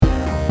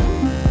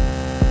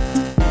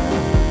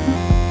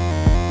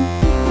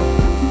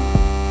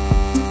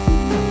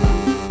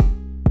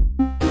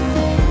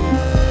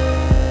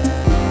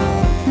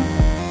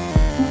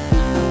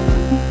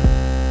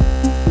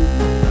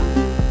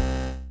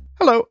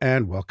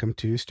and welcome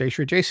to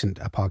Stacia Adjacent,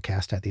 a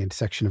podcast at the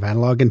intersection of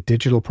analog and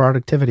digital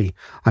productivity.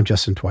 I'm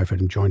Justin Twyford,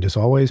 and joined as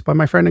always by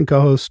my friend and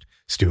co-host,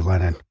 Stu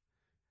Lennon.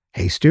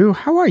 Hey, Stu,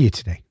 how are you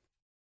today?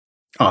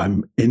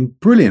 I'm in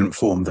brilliant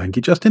form, thank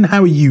you, Justin.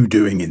 How are you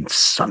doing in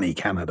sunny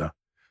Canada?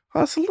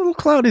 Well, it's a little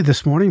cloudy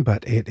this morning,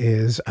 but it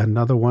is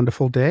another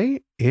wonderful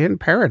day in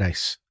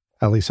paradise.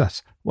 At least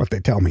that's what they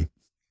tell me.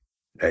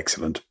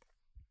 Excellent.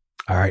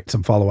 All right,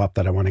 some follow-up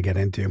that I want to get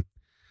into.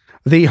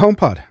 The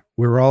HomePod.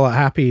 We were all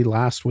happy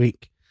last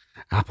week.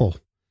 Apple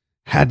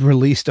had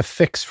released a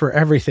fix for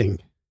everything.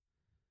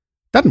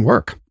 Doesn't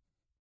work.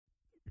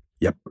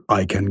 Yep,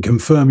 I can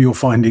confirm your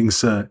findings,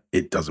 sir.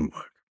 It doesn't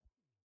work.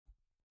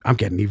 I'm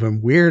getting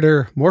even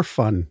weirder, more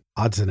fun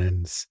odds and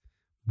ends.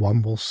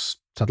 One will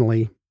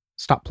suddenly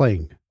stop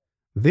playing.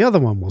 The other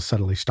one will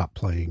suddenly stop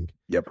playing.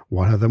 Yep.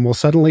 One of them will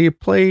suddenly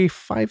play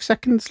 5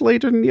 seconds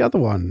later than the other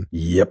one.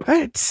 Yep.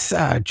 It's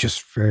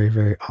just very,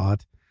 very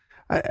odd.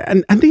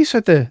 And these are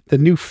the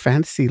new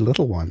fancy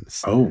little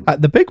ones. Oh.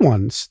 The big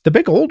ones, the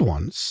big old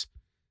ones,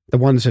 the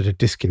ones that are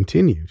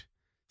discontinued,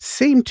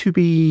 seem to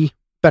be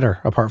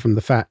better, apart from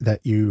the fact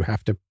that you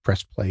have to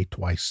press play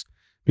twice,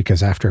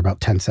 because after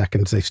about 10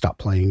 seconds, they stop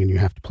playing and you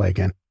have to play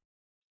again.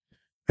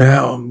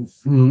 Well,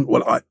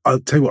 I'll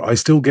tell you what, I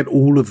still get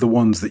all of the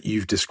ones that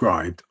you've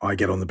described. I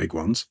get on the big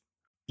ones.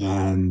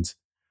 And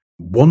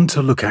one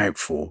to look out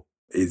for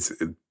is,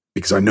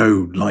 because I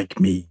know,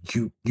 like me,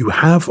 you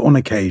have on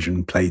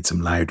occasion played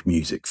some loud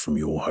music from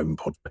your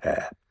HomePod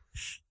pair.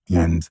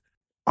 And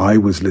I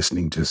was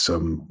listening to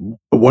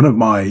one of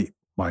my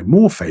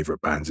more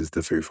favorite bands is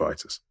the Foo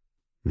Fighters.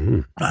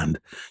 Mm. And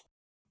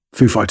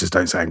Foo Fighters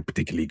don't sound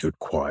particularly good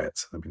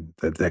quiet. I mean,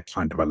 they're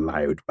kind of a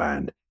loud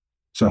band.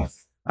 So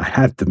I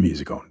had the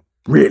music on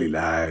really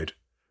loud,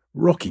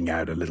 rocking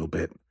out a little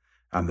bit.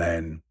 And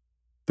then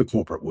the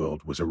corporate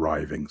world was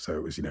arriving. So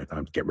it was,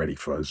 time to get ready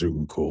for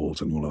Zoom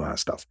calls and all of that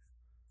stuff.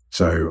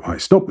 So I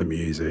stopped the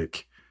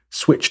music,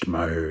 switched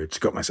modes,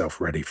 got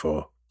myself ready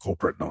for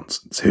corporate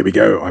nonsense. Here we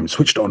go. I'm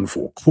switched on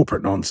for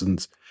corporate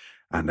nonsense.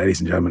 And ladies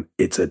and gentlemen,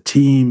 it's a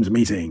Teams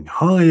meeting.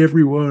 Hi,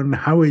 everyone.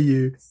 How are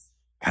you?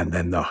 And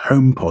then the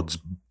HomePods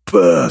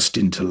burst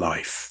into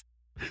life.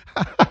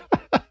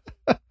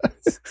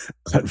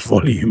 At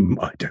volume,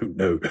 I don't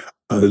know,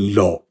 a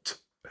lot.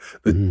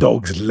 The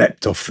dogs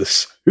leapt off the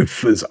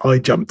sofas. I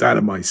jumped out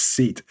of my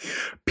seat.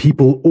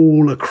 People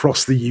all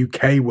across the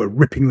UK were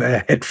ripping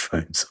their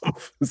headphones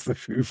off as the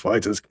Foo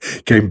Fighters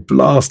came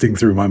blasting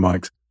through my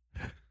mics.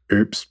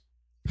 Oops.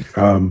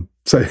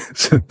 So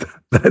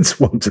that's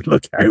one to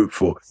look out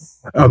for.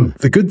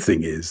 The good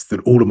thing is that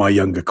all of my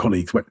younger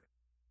colleagues went,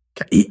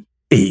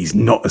 he's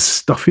not as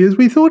stuffy as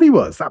we thought he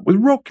was. That was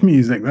rock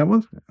music. That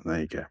was.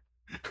 There you go.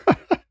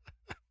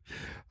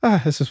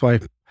 This is why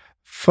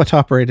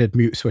foot-operated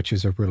mute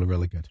switches are really,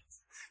 really good.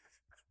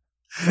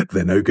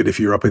 They're no good if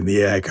you're up in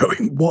the air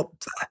going, what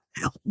the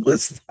hell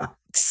was that?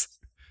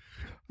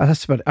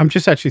 That's about it. I'm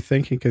just actually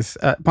thinking, because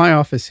my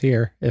office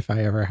here, if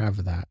I ever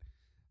have that,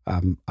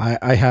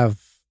 I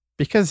have,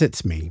 because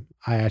it's me,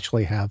 I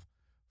actually have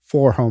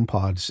 4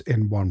 HomePods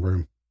in one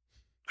room.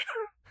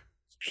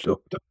 Sure.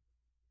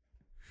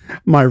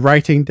 My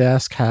writing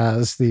desk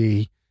has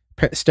the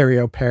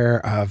stereo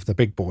pair of the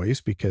big boys,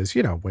 because,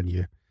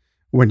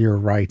 when you're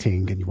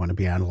writing and you want to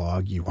be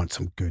analog, you want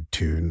some good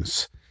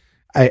tunes.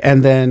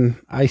 And then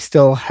I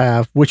still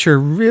have, which are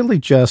really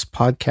just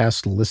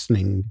podcast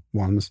listening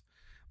ones,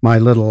 my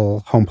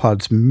little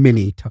HomePods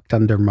mini tucked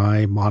under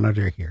my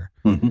monitor here,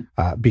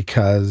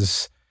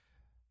 because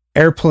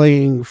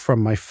AirPlaying from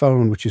my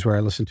phone, which is where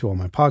I listen to all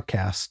my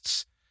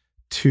podcasts,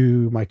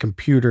 to my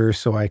computer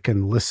so I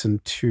can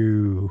listen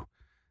to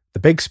the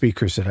big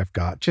speakers that I've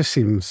got just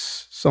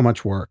seems so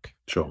much work.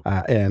 Sure.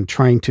 And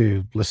trying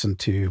to listen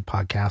to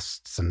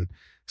podcasts and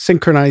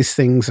synchronize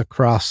things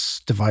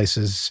across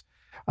devices.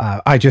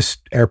 I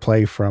just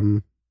AirPlay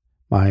from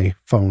my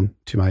phone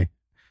to my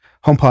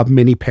HomePod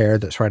mini pair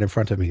that's right in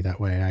front of me. That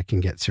way I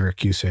can get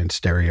Syracuse in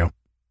stereo.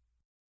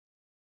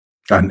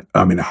 And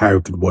I mean,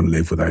 how could one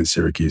live without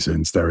Syracuse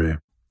in stereo?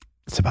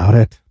 That's about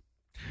it.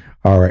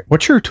 All right.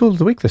 What's your tool of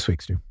the week this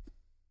week, Stu?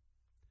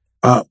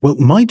 Well,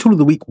 my tool of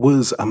the week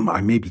was,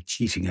 I may be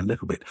cheating a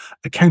little bit,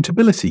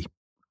 accountability.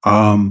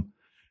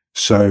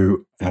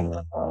 So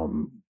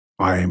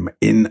I'm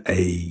in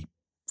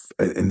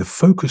the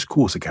Focus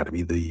Course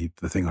Academy, the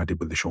thing I did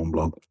with the Sean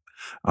blog.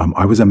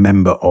 I was a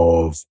member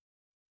of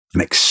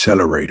an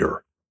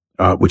accelerator,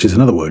 which is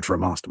another word for a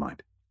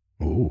mastermind.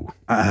 Ooh.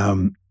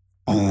 And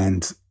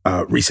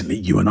recently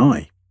you and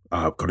I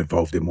got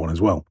involved in one as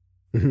well.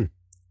 Mm-hmm.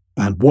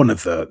 And one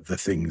of the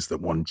things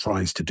that one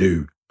tries to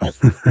do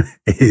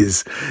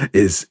is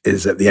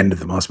at the end of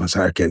the mastermind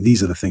say, okay,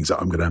 these are the things that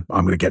I'm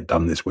gonna get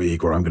done this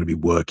week, or I'm gonna be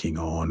working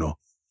on, or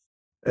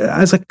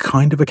as a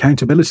kind of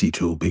accountability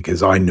tool,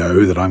 because I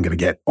know that I'm gonna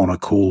get on a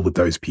call with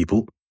those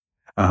people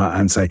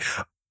and say,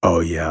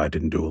 oh yeah, I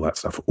didn't do all that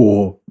stuff,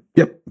 or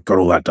yep, got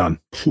all that done.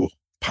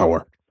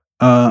 Power.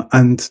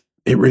 And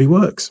it really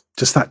works.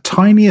 Just that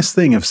tiniest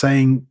thing of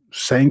saying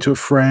to a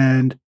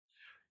friend,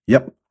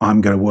 yep,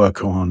 I'm going to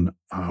work on,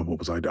 what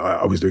was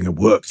I was doing a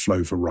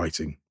workflow for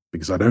writing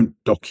because I don't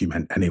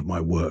document any of my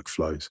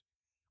workflows,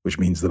 which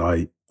means that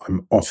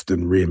I'm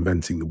often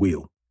reinventing the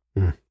wheel.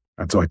 Mm.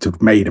 And so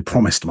made a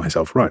promise to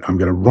myself, right, I'm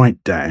going to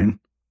write down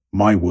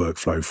my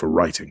workflow for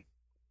writing.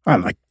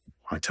 And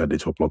I turned it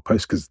into a blog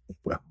post because,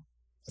 well,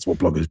 that's what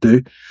bloggers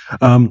do.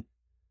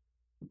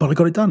 But I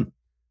got it done.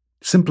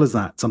 Simple as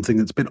that. Something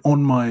that's been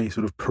on my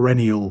sort of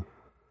perennial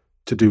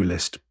to-do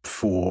list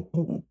for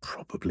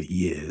probably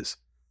years.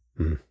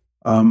 Mm.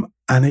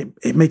 And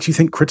it makes you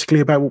think critically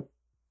about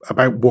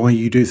why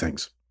you do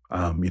things.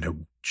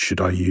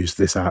 Should I use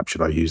this app?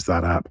 Should I use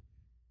that app?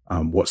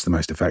 What's the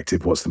most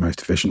effective? What's the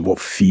most efficient? What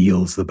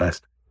feels the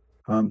best?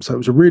 So it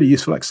was a really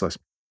useful exercise.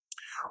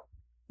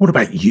 What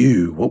about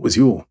you? What was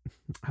your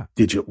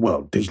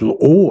digital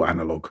or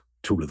analog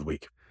tool of the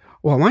week?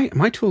 Well,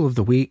 my tool of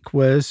the week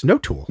was no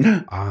tool.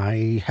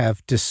 I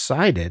have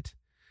decided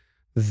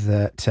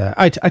that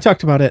I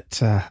talked about it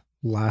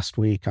last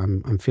week.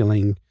 I'm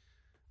feeling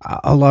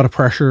a lot of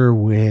pressure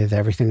with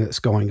everything that's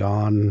going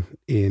on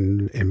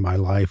in my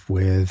life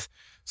with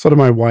sort of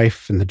my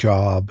wife and the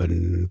job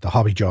and the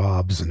hobby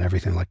jobs and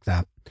everything like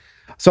that.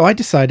 So I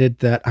decided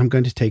that I'm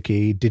going to take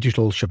a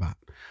digital Shabbat,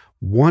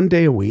 1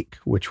 day a week,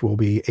 which will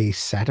be a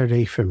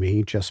Saturday for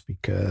me just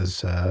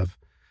because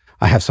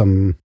I have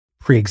some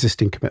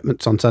pre-existing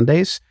commitments on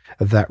Sundays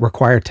that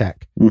require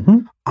tech. Mm-hmm.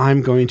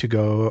 I'm going to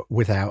go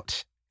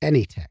without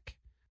any tech.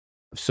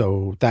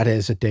 So that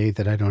is a day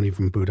that I don't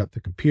even boot up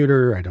the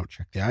computer. I don't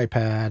check the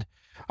iPad.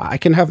 I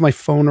can have my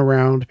phone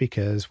around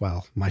because,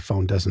 well, my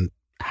phone doesn't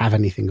have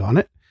anything on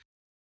it.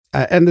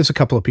 And there's a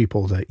couple of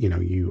people that,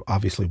 you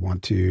obviously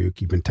want to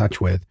keep in touch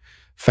with,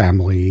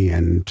 family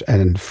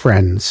and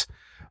friends.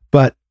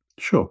 But,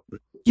 sure,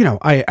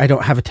 I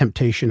don't have a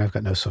temptation. I've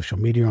got no social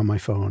media on my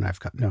phone. I've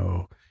got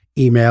no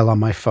email on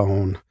my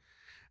phone.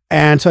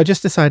 And so I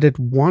just decided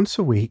once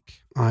a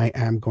week, I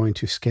am going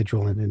to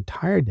schedule an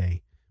entire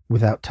day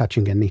without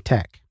touching any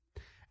tech.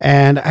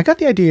 And I got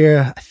the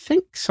idea, I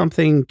think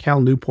something Cal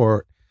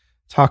Newport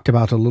talked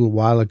about a little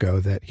while ago,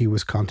 that he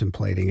was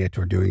contemplating it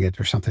or doing it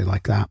or something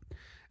like that.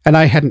 And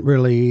I hadn't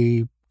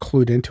really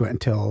clued into it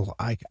until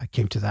I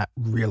came to that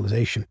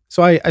realization.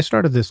 So I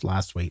started this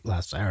last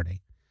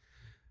Saturday.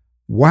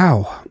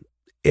 Wow.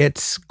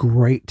 It's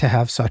great to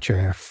have such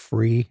a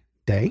free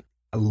day.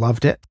 I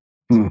loved it.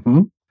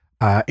 Mm-hmm.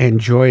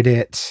 Enjoyed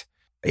it.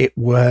 It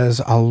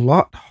was a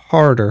lot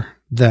harder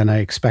than I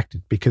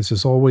expected because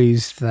there's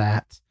always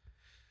that,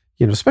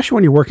 especially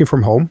when you're working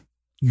from home,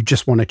 you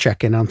just want to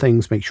check in on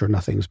things, make sure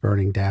nothing's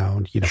burning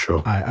down.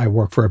 Sure. I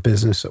work for a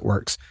business that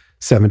works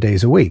 7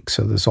 days a week.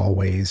 So there's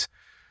always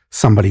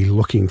somebody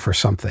looking for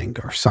something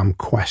or some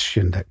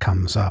question that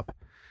comes up,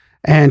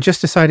 and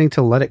just deciding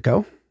to let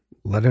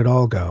it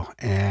all go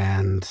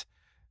and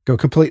go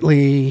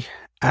completely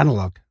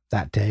analog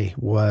that day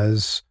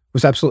was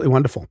absolutely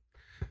wonderful.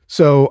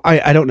 So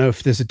I don't know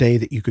if there's a day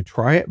that you could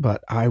try it,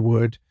 but I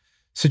would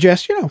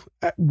suggest,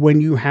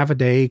 when you have a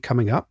day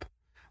coming up,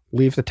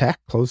 leave the tech,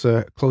 close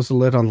the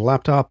lid on the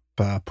laptop,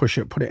 put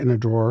it in a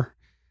drawer,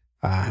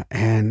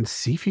 and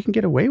see if you can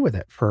get away with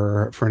it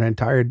for an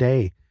entire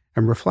day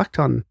and reflect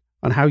on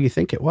how you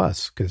think it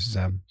was. Cause,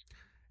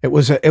 it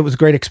was a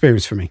great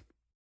experience for me.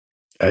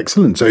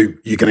 Excellent. So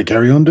you're going to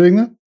carry on doing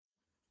that?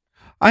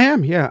 I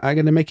am, yeah. I'm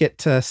going to make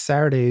it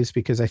Saturdays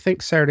because I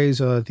think Saturdays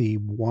are the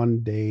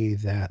one day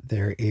that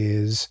there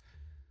is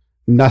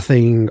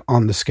nothing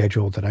on the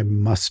schedule that I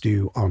must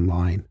do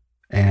online.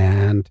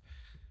 And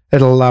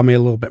it'll allow me a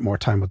little bit more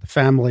time with the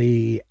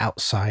family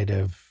outside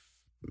of,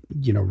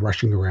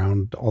 rushing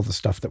around all the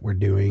stuff that we're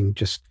doing,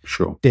 just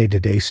sure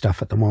day-to-day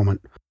stuff at the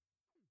moment.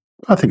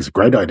 I think it's a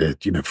great idea,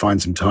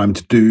 find some time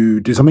to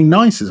do something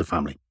nice as a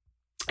family.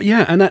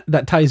 Yeah, and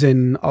that ties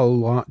in a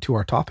lot to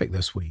our topic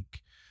this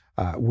week,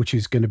 which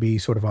is going to be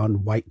sort of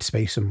on white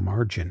space and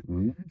margin.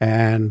 Mm-hmm.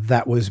 And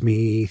that was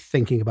me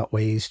thinking about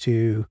ways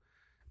to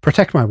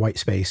protect my white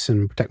space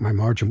and protect my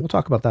margin. We'll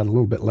talk about that a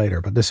little bit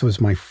later, but this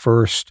was my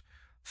first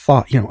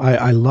thought.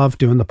 I love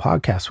doing the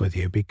podcast with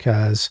you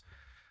because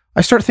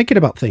I start thinking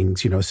about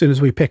things, as soon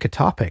as we pick a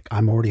topic,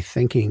 I'm already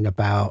thinking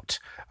about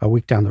a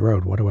week down the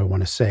road. What do I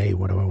want to say?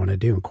 What do I want to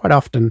do? And quite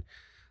often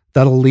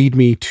that'll lead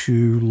me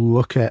to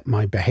look at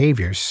my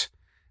behaviors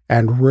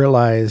and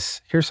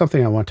realize here's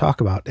something I want to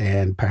talk about.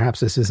 And perhaps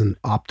this isn't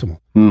optimal.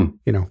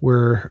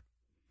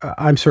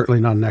 I'm certainly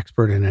not an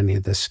expert in any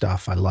of this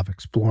stuff. I love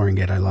exploring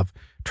it. I love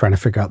trying to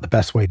figure out the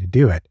best way to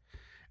do it.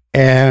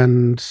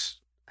 And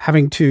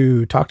having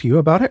to talk to you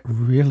about it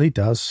really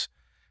does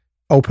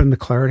open the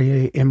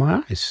clarity in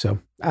my eyes. So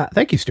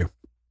thank you, Stu.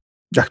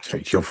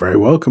 You're very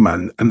welcome,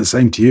 and the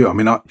same to you. I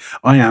mean,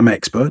 I am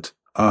expert.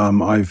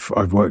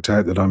 I've worked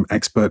out that I'm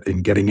expert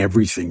in getting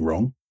everything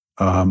wrong,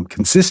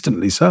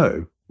 consistently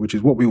so, which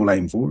is what we all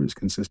aim for, is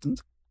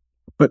consistency.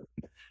 But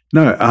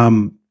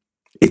no,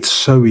 it's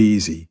so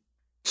easy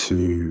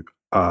to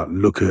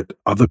look at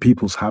other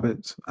people's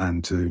habits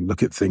and to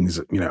look at things,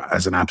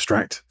 as an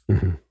abstract,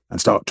 mm-hmm. and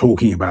start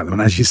talking about them.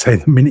 And as you say,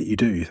 the minute you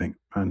do, you think,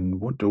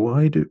 and what do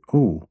I do?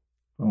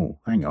 Oh,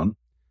 hang on.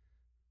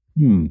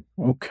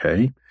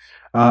 Okay.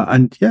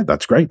 And yeah,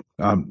 that's great.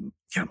 I'm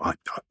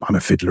a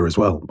fiddler as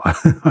well.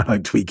 I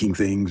like tweaking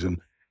things and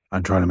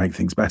trying to make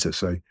things better.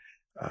 So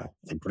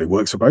it probably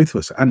works for both of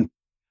us. And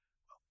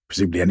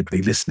presumably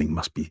anybody listening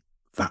must be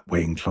that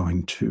way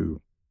inclined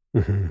too.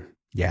 Hmm.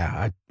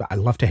 Yeah, I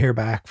love to hear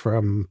back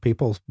from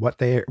people what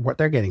they're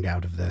getting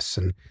out of this,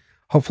 and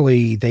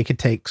hopefully they could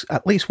take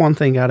at least one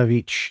thing out of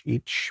each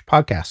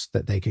podcast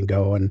that they can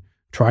go and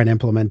try and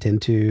implement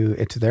into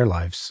their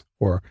lives,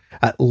 or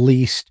at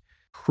least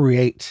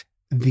create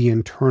the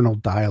internal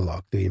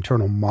dialogue, the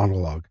internal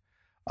monologue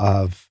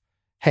of,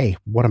 hey,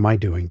 what am I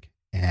doing,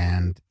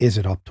 and is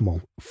it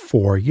optimal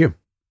for you?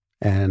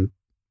 And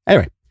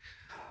anyway,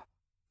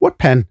 what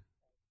pen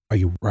are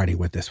you writing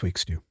with this week,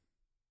 Stu?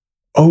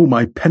 Oh,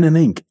 my pen and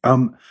ink.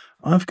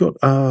 I've got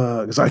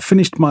because I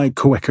finished my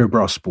Coeco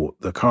Brass Sport.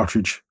 The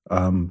cartridge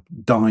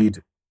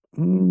died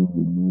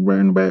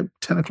around about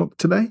 10 o'clock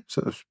today,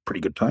 so that's pretty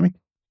good timing.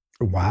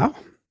 Wow.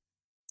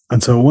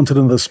 And so I wanted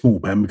another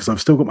small pen because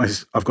I've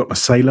got my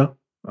Sailor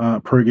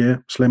Pro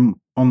Gear Slim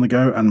on the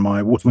go and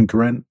my Waterman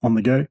Carène on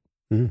the go.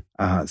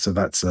 So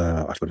that's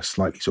I've got a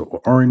slightly sort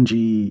of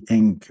orangey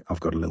ink.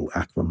 I've got a little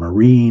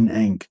aquamarine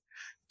ink.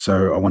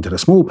 So I wanted a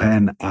small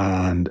pen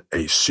and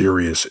a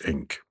serious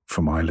ink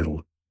for my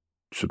little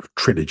sort of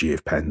trilogy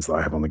of pens that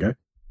I have on the go.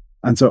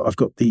 And so I've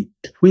got the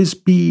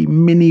TWSBI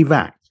Mini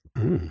Vac.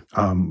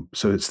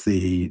 So it's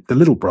the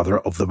little brother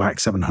of the VAC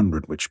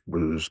 700, which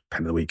was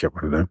pen of the week, I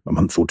don't know, a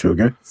month or two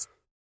ago.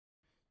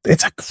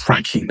 It's a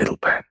cracking little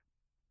pen.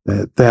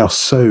 They are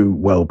so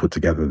well put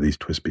together, these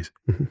TWSBIs.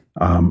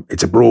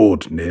 It's a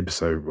broad nib,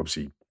 so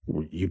obviously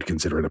you'd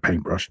consider it a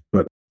paintbrush,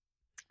 but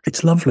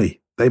it's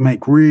lovely. They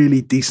make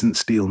really decent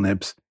steel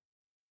nibs.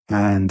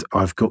 And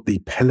I've got the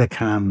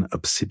Pelikan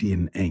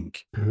Obsidian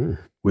ink,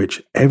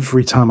 which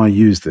every time I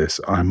use this,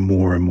 I'm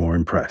more and more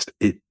impressed.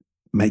 It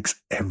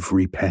makes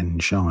every pen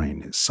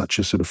shine. It's such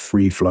a sort of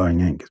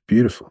free-flowing ink. It's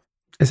beautiful.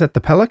 Is that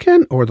the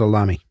Pelikan or the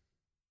Lamy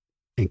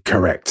ink?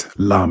 Correct.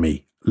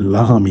 Lamy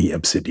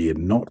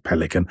Obsidian, not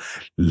Pelikan.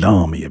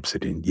 Lamy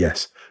Obsidian.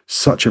 Yes.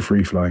 Such a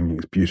free-flowing ink.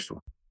 It's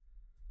beautiful.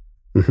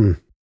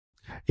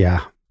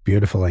 Yeah.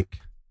 Beautiful ink.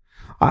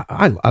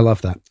 I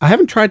love that. I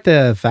haven't tried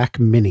the VAC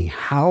Mini.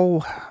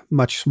 How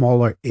much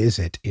smaller is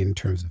it in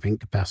terms of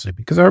ink capacity?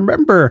 Because I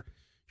remember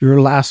your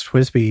last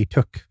TWSBI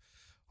took,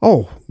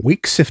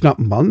 weeks, if not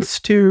months,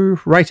 to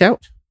write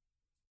out.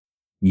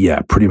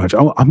 Yeah, pretty much.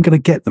 Oh, I'm going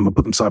to get them and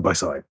put them side by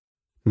side.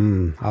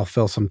 I'll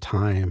fill some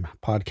time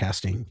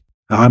podcasting.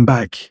 I'm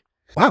back.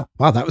 Wow,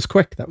 that was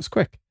quick.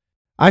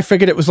 I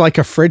figured it was like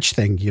a fridge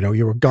thing.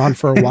 You were gone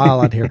for a while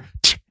out here.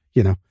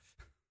 No,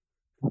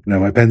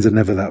 my pens are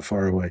never that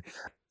far away.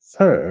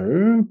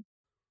 So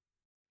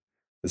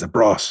there's a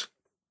brass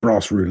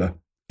ruler.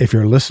 If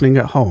you're listening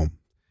at home,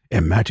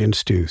 imagine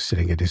Stu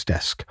sitting at his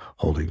desk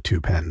holding two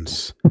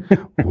pens.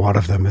 One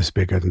of them is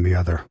bigger than the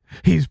other.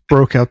 He's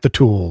broke out the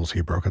tools.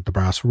 He broke out the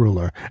brass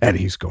ruler, and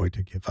he's going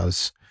to give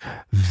us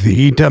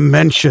the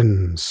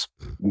dimensions.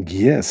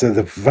 Yeah, so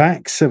the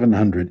VAC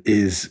 700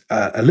 is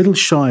a little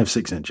shy of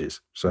 6 inches.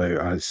 So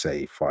I'd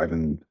say 5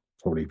 and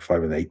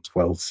 8/12,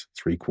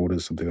 3/4,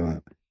 something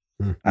like that.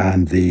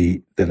 And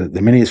the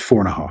Mini is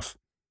 4.5.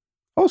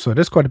 Oh, so it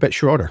is quite a bit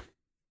shorter.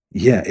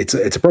 Yeah, it's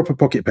a proper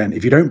pocket pen.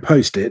 If you don't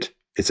post it,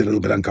 it's a little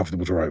bit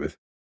uncomfortable to write with.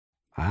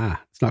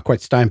 It's not quite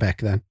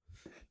Steinbeck then.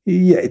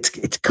 Yeah, it's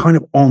kind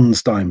of on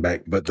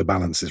Steinbeck, but the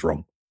balance is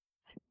wrong.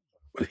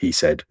 What he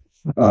said.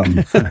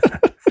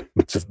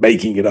 Just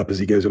making it up as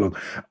he goes along.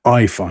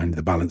 I find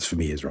the balance for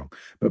me is wrong.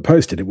 But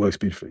posted, it works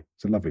beautifully.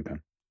 It's a lovely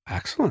pen.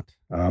 Excellent.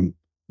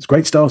 It's a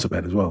great starter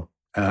pen as well.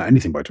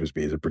 Anything by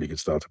TWSBI is a pretty good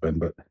starter pen,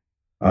 but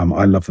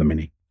I love the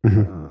Mini.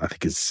 I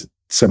think it's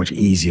so much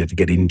easier to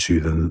get into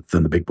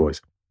than the big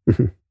boys.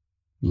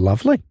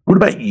 Lovely. What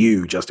about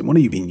you, Justin? What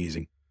have you been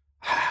using?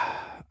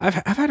 I've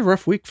had a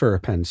rough week for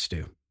pens,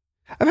 Stu.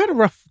 I've had a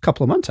rough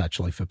couple of months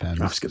actually for pens.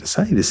 I was going to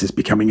say, this is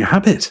becoming a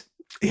habit.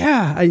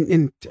 Yeah,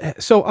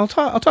 so I'll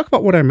talk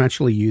about what I'm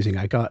actually using.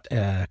 I got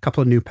a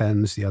couple of new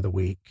pens the other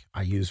week.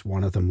 I used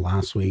one of them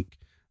last week,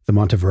 the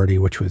Monteverdi,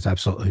 which was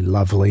absolutely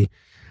lovely.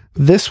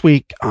 This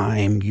week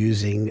I'm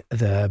using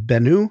the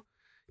Benu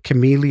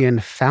Chameleon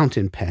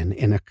fountain pen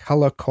in a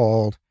color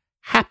called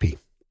Happy.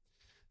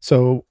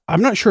 So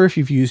I'm not sure if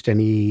you've used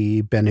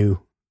any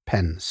Benu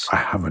pens. I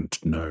haven't,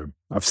 no.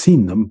 I've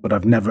seen them, but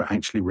I've never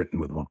actually written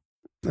with one.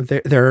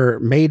 They're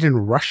made in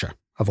Russia,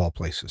 of all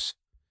places.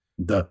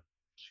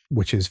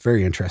 Which is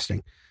very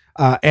interesting.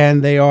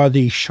 And they are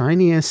the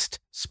shiniest,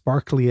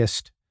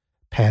 sparkliest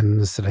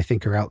pens that I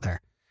think are out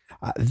there.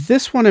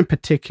 This one in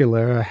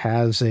particular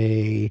has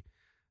a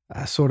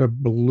sort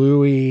of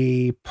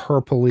bluey,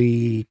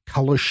 purpley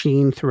color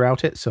sheen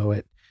throughout it. So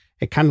it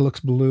kind of looks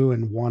blue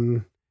in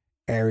one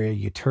area.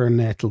 You turn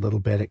it a little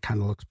bit, it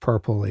kind of looks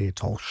purpley.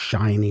 It's all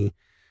shiny.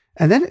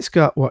 And then it's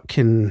got what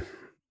can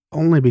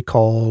only be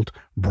called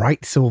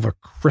bright silver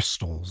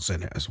crystals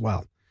in it as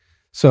well.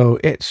 So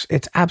it's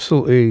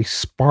absolutely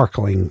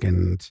sparkling,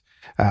 and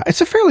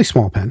it's a fairly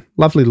small pen,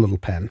 lovely little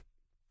pen,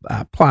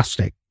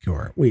 plastic,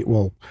 or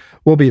we'll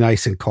be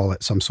nice and call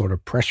it some sort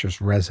of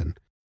precious resin.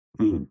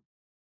 Mm.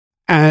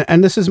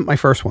 And this isn't my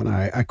first one.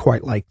 I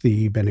quite like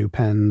the Benu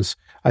pens.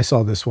 I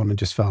saw this one and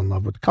just fell in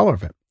love with the color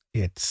of it.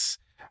 It's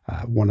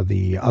one of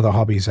the other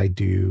hobbies I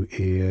do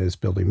is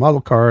building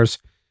model cars,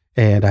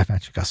 and I've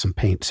actually got some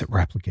paints that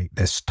replicate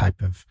this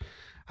type of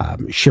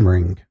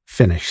shimmering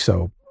finish.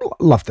 So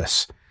love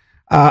this.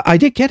 I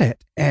did get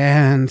it,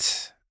 and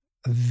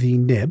the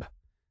nib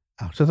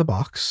out of the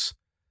box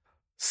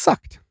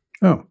sucked.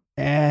 Oh.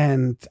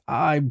 And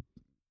I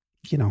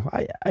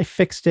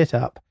fixed it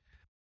up.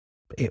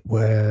 It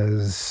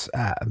was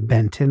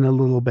bent in a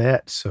little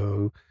bit,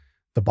 so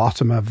the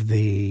bottom of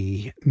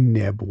the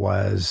nib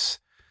was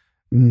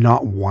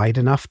not wide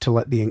enough to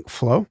let the ink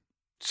flow.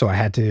 So I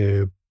had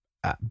to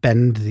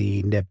bend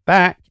the nib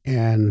back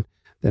and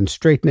then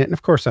straighten it. And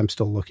of course, I'm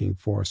still looking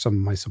for some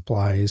of my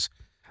supplies.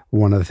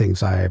 One of the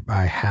things I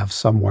have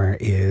somewhere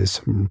is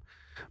some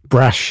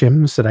brass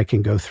shims that I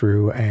can go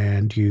through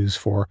and use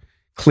for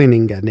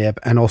cleaning a nib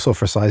and also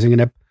for sizing a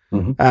nib.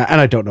 Mm-hmm.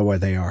 And I don't know where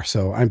they are.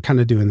 So I'm kind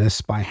of doing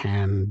this by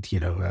hand,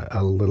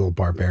 a little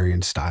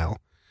barbarian style.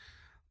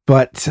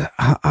 But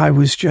I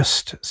was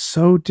just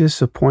so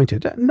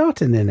disappointed.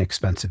 Not an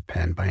inexpensive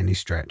pen by any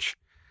stretch,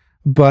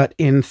 but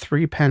in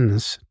 3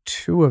 pens,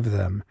 2 of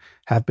them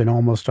have been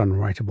almost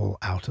unwritable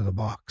out of the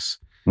box.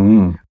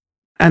 Mm.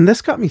 And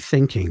this got me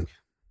thinking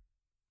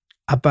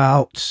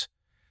about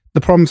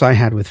the problems I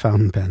had with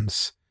fountain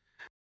pens.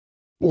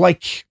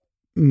 Like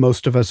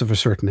most of us of a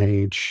certain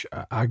age,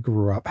 I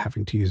grew up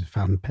having to use a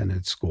fountain pen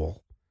at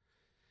school.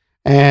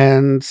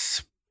 And,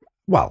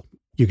 well,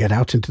 you get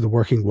out into the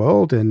working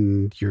world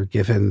and you're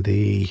given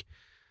the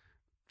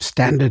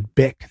standard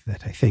Bic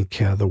that I think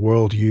the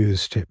world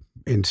used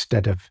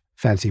instead of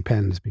fancy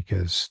pens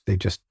because they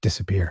just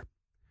disappear.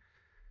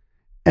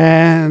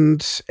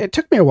 And it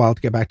took me a while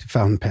to get back to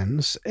fountain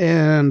pens.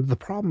 And the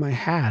problem I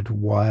had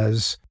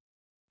was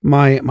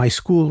my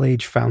school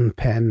age fountain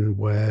pen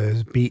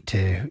was beat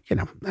to,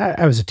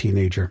 I was a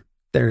teenager.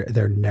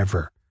 They're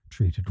never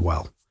treated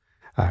well.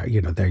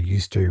 They're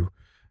used to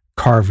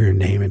carve your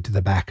name into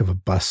the back of a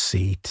bus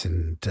seat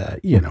and,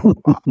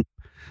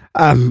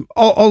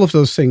 all of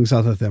those things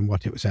other than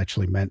what it was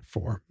actually meant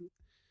for.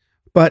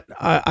 But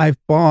I've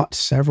bought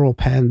several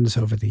pens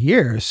over the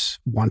years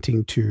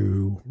wanting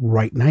to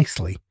write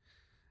nicely.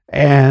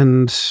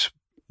 And,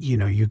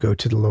 you go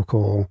to the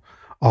local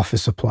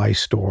office supply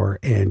store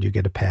and you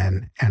get a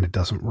pen and it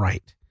doesn't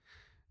write.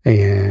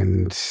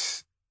 And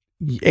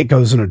it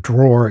goes in a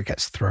drawer, it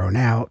gets thrown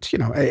out.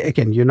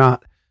 Again, you're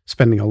not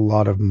spending a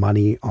lot of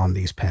money on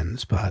these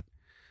pens, but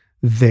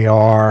they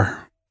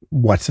are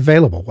what's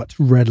available, what's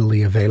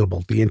readily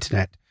available. The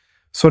internet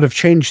sort of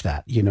changed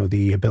that,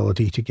 the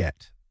ability to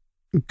get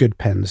good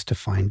pens, to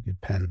find good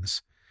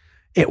pens.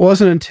 It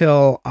wasn't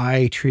until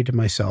I treated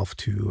myself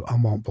to a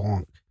Mont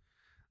Blanc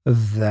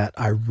that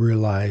I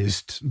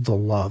realized the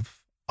love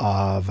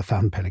of a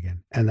fountain pen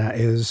again. And that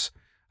is,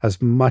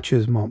 as much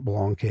as Mont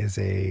Blanc is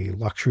a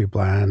luxury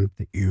brand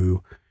that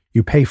you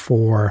pay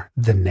for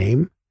the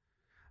name,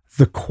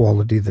 the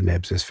quality of the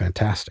nibs is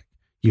fantastic.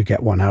 You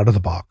get one out of the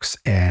box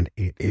and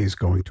it is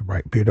going to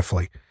write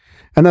beautifully.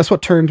 And that's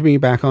what turned me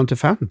back onto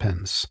fountain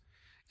pens.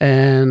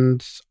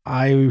 And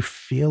I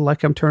feel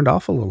like I'm turned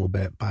off a little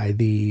bit by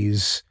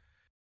these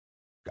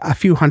a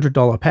few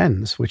 $100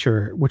 pens, which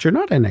are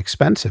not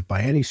inexpensive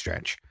by any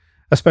stretch,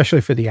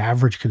 especially for the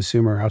average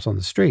consumer out on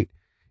the street.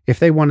 If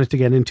they wanted to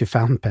get into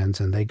fountain pens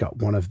and they got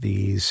one of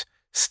these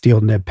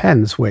steel nib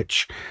pens,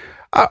 which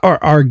are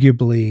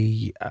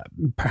arguably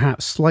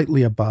perhaps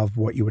slightly above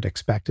what you would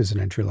expect as an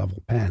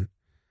entry-level pen,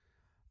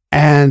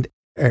 and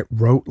it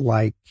wrote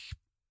like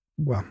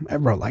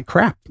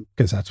crap,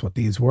 because that's what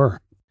these were.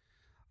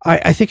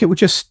 I think it would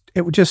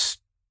just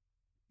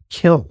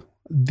kill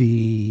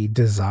the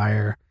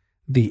desire,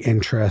 the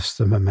interest,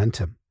 the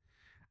momentum.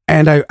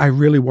 And I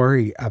really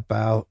worry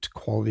about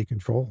quality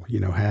control.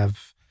 There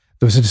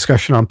was a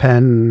discussion on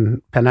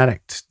Pen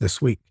Addict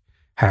this week.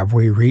 Have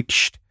we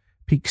reached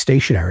peak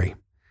stationary?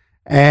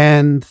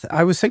 And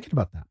I was thinking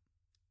about that.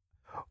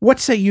 What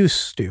say you,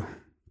 Stu?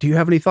 Do you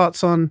have any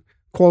thoughts on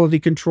quality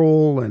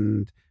control,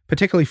 and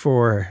particularly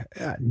for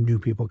new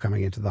people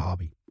coming into the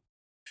hobby?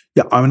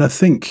 Yeah, I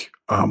think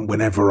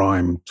whenever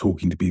I'm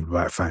talking to people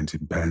about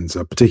fountain pens,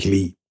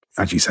 particularly,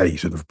 as you say,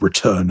 sort of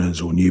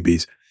returners or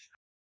newbies,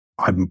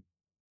 I'm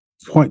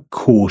quite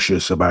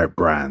cautious about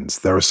brands.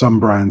 There are some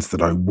brands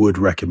that I would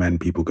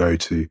recommend people go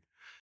to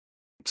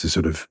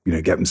sort of,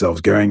 get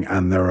themselves going.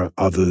 And there are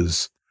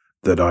others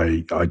that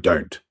I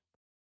don't.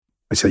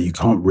 I say you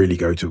can't really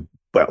go to,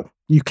 well,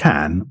 you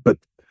can, but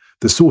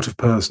the sort of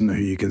person who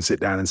you can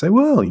sit down and say,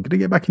 well, you're going to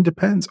get back into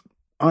pens.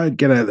 I'd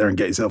get out there and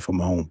get yourself a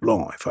Mont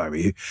Blanc if I were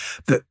you.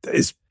 That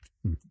is,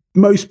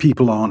 most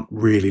people aren't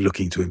really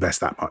looking to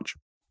invest that much.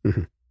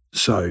 Mm-hmm.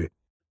 So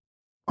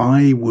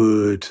I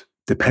would,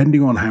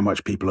 depending on how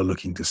much people are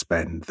looking to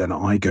spend, then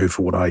I go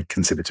for what I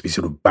consider to be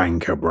sort of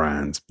banker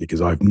brands,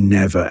 because I've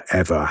never,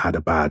 ever had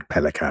a bad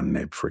Pelican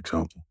nib, for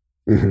example.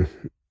 Mm-hmm.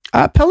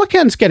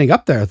 Pelican's getting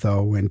up there,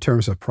 though, in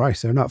terms of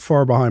price. They're not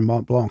far behind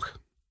Mont Blanc.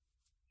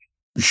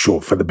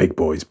 short for the big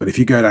boys. But if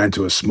you go down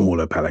to a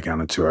smaller Pelican,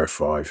 a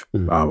 205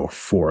 or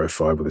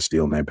 405 with a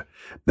steel nib,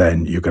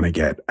 then you're going to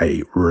get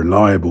a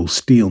reliable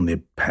steel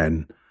nib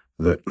pen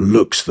that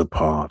looks the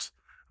part,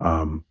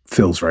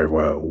 feels very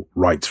well,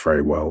 writes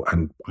very well.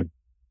 And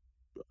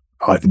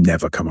I've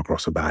never come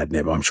across a bad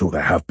nib. I'm sure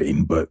there have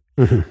been, but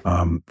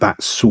that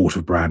sort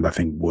of brand, I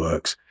think,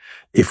 works.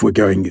 If we're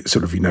going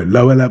sort of,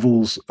 lower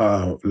levels,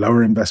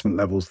 lower investment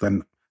levels,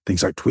 then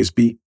things like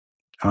TWSBI,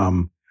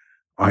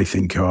 I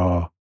think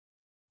are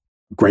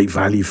great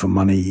value for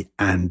money.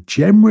 And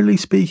generally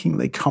speaking,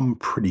 they come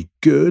pretty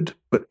good.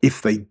 But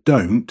if they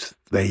don't,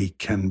 they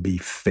can be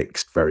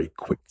fixed very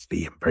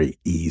quickly and very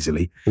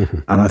easily.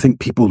 And I think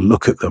people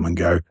look at them and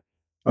go,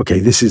 okay,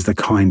 this is the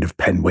kind of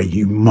pen where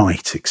you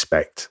might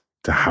expect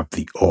to have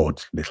the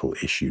odd little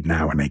issue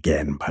now and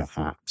again,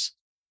 perhaps.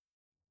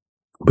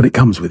 But it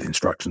comes with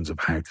instructions of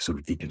how to sort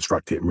of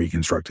deconstruct it and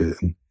reconstruct it.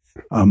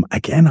 And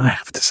again, I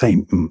have to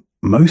say,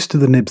 most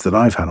of the nibs that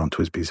I've had on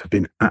TWSBIs have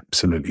been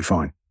absolutely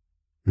fine.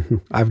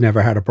 I've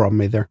never had a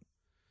problem either.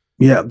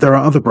 Yeah, there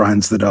are other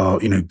brands that are,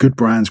 good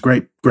brands,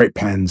 great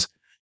pens,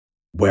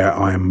 where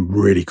I'm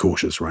really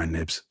cautious around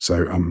nibs.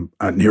 So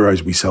at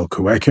Nero's, we sell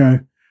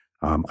Kaweco.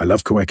 I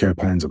love Kaweco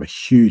pens. I'm a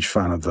huge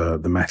fan of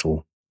the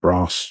metal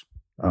brass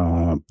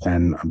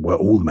pen, well,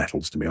 all the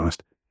metals, to be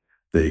honest,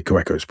 the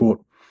Kaweco Sport,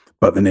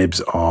 but the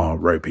nibs are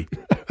ropey.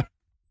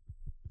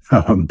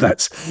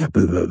 That's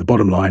the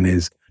bottom line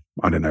is,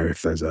 I don't know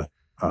if there's a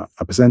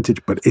percentage,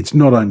 but it's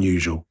not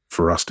unusual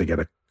for us to get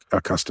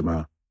a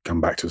customer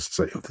come back to us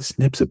and say, oh, this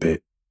nib's a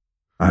bit,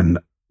 and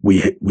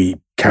we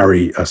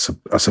carry a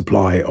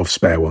supply of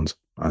spare ones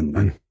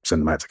and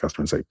send them out to the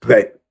customer and say,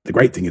 the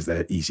great thing is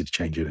they're easy to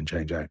change in and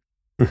change out.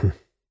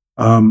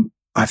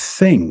 I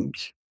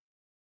think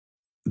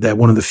they're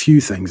one of the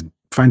few things,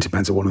 fountain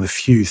pens are one of the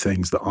few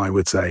things that I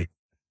would say,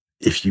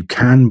 if you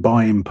can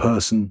buy in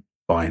person,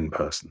 buy in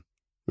person.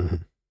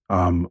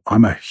 I'm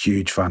a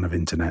huge fan of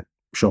internet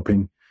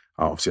shopping.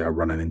 Obviously, I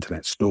run an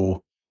internet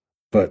store,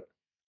 but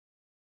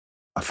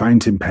a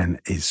fountain pen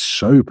is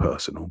so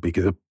personal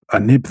because a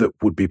nib that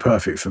would be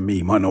perfect for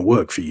me might not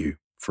work for you,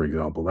 for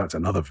example. That's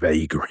another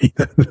vagary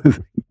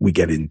that we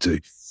get into.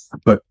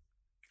 But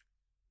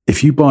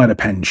if you buy at a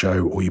pen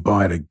show or you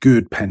buy at a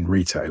good pen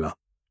retailer,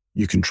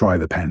 you can try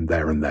the pen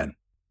there and then.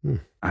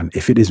 And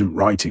if it isn't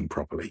writing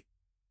properly,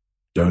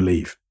 don't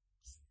leave.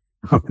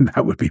 I mean,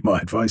 that would be my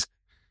advice.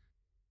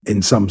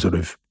 In some sort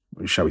of,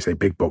 shall we say,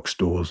 big box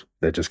stores,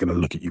 they're just going to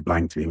look at you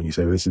blankly when you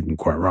say, well, this isn't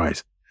quite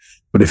right.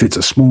 But if it's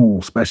a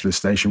small specialist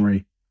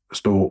stationery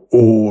store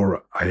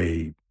or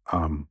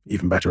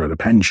even better at a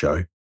pen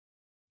show,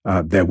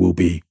 there will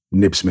be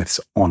nibsmiths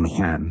on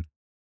hand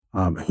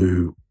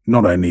who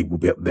not only will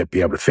be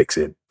able to fix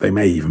it, they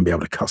may even be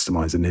able to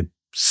customize a nib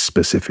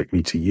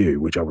specifically to you,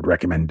 which I would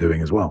recommend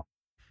doing as well.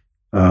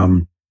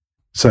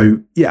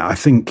 So yeah, I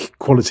think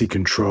quality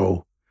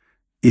control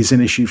is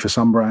an issue for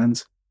some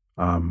brands.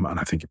 And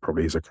I think it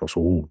probably is across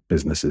all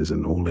businesses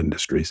and all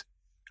industries.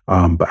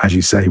 But as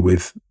you say,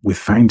 with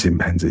fountain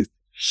pens, it's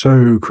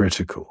so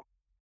critical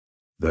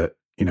that,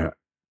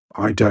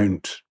 I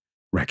don't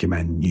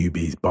recommend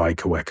newbies buy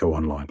Kaweco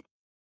online.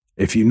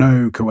 If you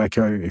know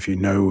Kaweco, if you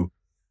know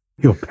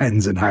your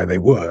pens and how they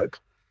work,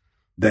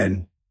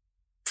 then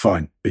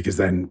fine. Because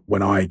then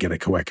when I get a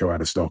Kaweco out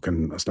of stock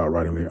and I start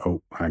writing,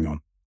 oh, hang on,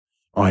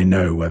 I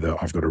know whether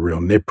I've got a real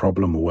nib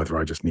problem or whether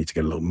I just need to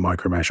get a little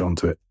micro mesh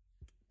onto it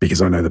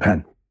because I know the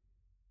pen.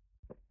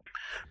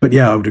 But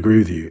yeah, I would agree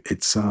with you.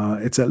 It's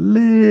a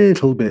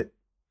little bit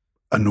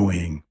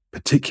annoying,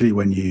 particularly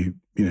when you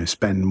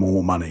spend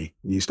more money.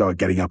 You start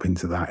getting up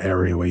into that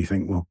area where you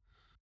think, well,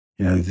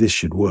 this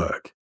should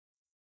work.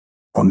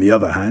 On the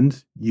other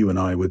hand, you and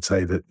I would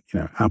say that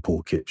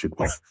Apple kit should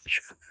work.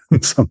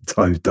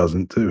 Sometimes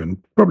doesn't too,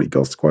 and probably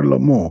costs quite a lot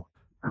more.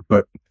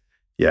 But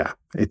yeah,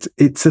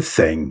 it's a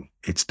thing.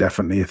 It's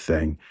definitely a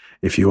thing.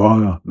 If you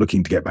are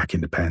looking to get back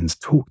into pens,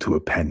 talk to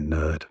a pen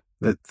nerd.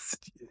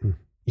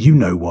 You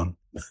know one.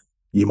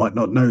 You might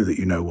not know that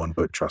you know one,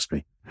 but trust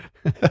me,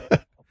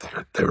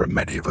 there are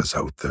many of us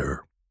out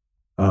there,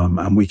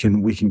 and we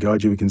can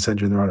guide you. We can send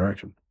you in the right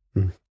direction.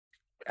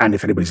 And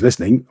if anybody's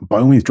listening, by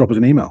all means, drop us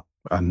an email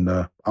and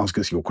ask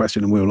us your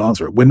question, and we'll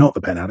answer it. We're not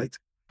the Pen Addict.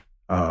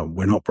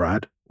 We're not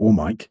Brad or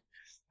Mike,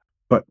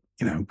 but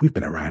we've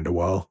been around a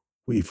while.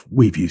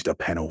 We've used a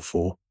pen or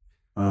four.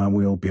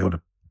 We'll be able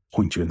to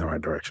point you in the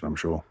right direction, I'm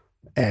sure.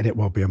 And it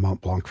won't be a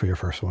Mont Blanc for your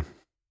first one.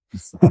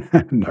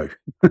 No.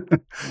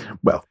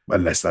 Well,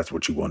 unless that's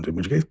what you want, in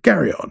which case,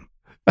 carry on.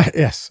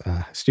 Yes.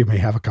 Stu may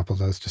have a couple of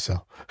those to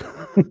sell.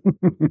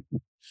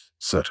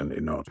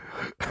 Certainly not.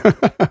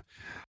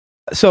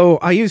 So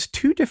I use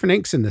 2 different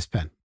inks in this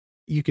pen.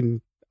 You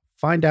can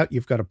find out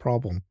you've got a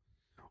problem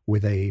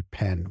with a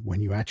pen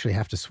when you actually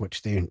have to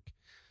switch the ink.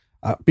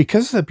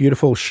 Because of the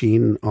beautiful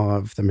sheen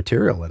of the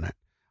material in it,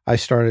 I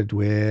started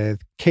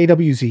with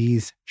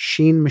KWZ's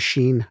Sheen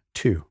Machine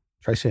 2.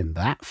 Try saying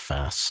that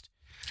fast.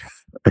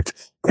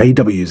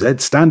 KWZ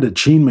Standard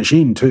Sheen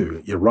Machine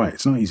 2. You're right.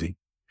 It's not easy.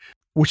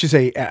 Which is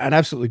an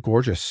absolutely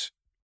gorgeous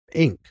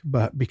ink,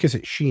 but because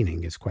it's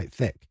sheening, it's quite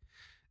thick.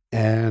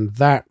 And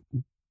that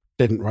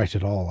didn't write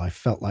at all. I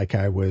felt like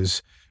I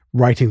was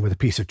writing with a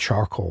piece of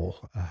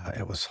charcoal.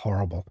 It was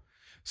horrible.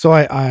 So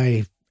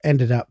I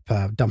ended up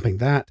dumping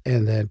that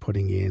and then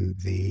putting in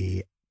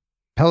the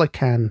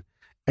Pelikan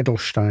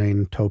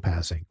Edelstein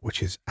topazing,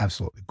 which is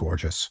absolutely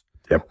gorgeous.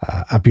 Yep.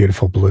 A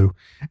beautiful blue.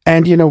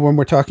 And, when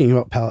we're talking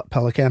about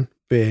Pelikan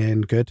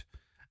being good,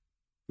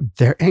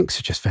 their inks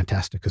are just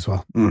fantastic as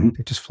well. Mm-hmm.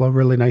 They just flow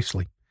really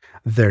nicely.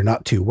 They're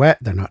not too wet.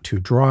 They're not too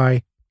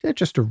dry. They're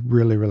just a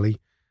really, really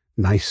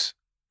nice,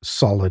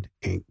 solid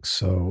ink.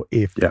 So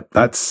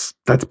that's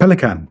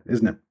Pelikan,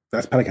 isn't it?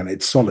 That's Pelikan.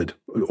 It's solid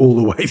all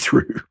the way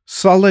through.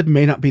 Solid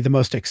may not be the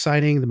most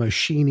exciting, the most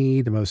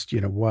sheeny, the most,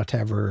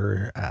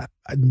 whatever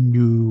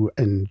new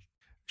and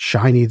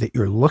shiny that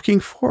you're looking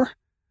for,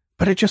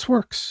 but it just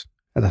works.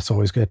 And that's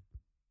always good.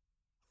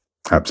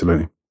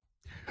 Absolutely.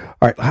 All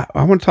right.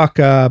 I want to talk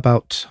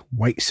about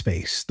white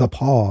space, the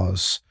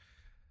pause.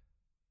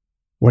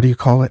 What do you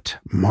call it?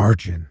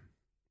 Margin.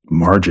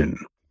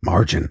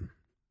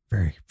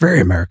 Very, very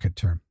American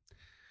term.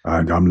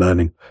 I'm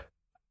learning.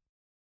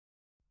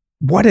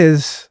 What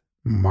is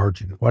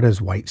margin? What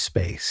is white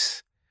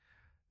space?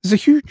 There's a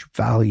huge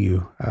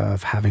value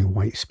of having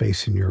white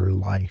space in your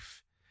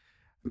life.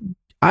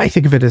 I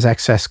think of it as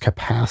excess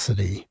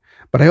capacity,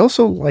 but I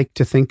also like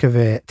to think of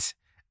it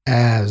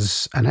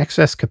as an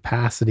excess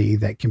capacity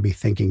that can be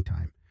thinking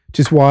time, which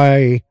is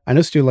why I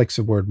know Stu likes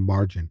the word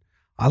margin.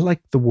 I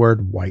like the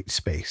word white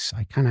space.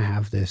 I kind of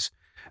have this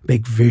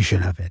big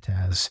vision of it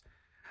as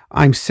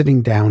I'm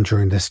sitting down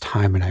during this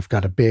time and I've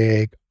got a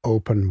big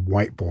open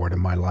whiteboard in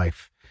my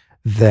life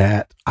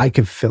that I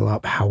can fill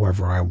up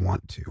however I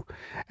want to.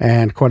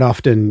 And quite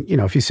often,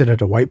 if you sit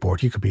at a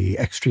whiteboard, you could be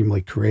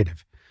extremely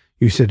creative.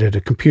 You sit at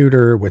a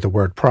computer with a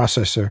word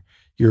processor,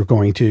 you're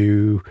going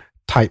to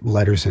type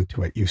letters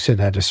into it. You sit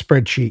at a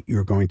spreadsheet,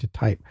 you're going to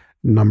type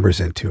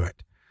numbers into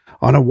it.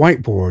 On a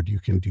whiteboard, you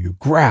can do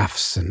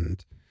graphs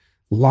and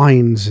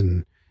lines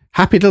and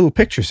happy little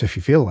pictures if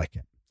you feel like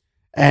it.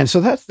 And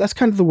so that's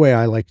kind of the way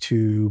I like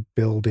to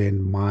build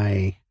in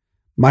my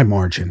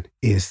margin,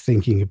 is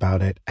thinking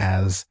about it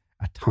as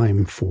a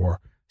time for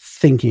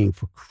thinking,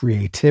 for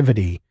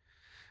creativity.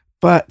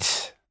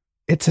 But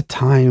it's a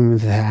time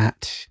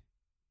that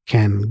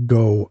can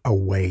go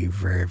away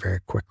very,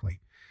 very quickly.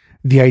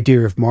 The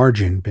idea of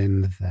margin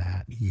being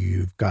that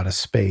you've got a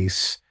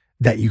space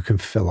that you can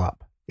fill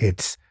up.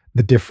 It's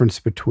the difference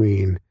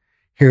between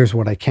here's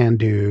what I can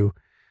do,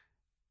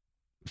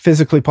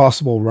 physically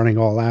possible, running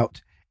all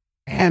out,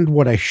 and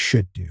what I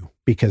should do,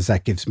 because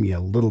that gives me a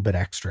little bit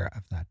extra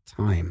of that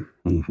time.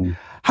 Mm-hmm.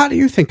 How do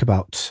you think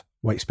about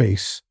white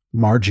space,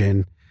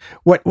 margin?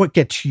 What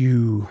gets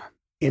you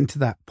into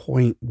that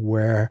point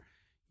where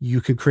you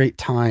can create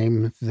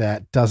time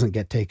that doesn't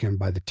get taken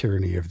by the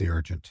tyranny of the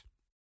urgent?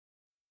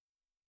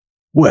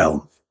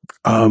 Well,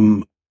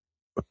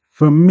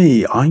 for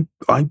me, I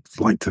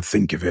like to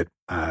think of it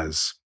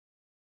as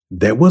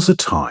there was a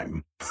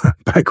time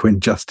back when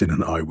Justin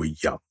and I were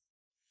young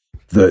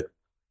that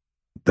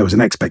there was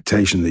an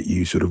expectation that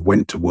you sort of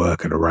went to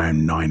work at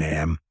around 9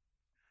 a.m.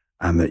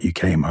 and that you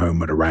came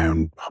home at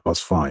around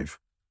 5:30.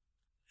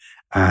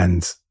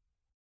 And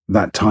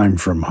that time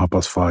from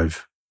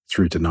 5:30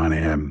 through to 9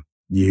 a.m.,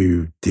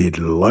 you did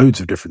loads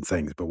of different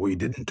things, but what you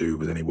didn't do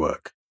was any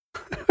work.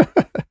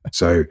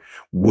 So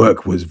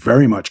work was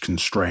very much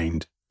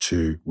constrained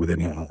to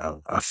within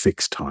a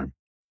fixed time.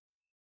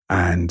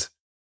 And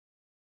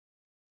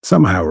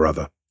somehow or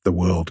other, the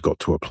world got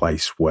to a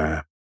place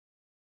where,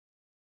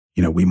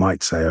 we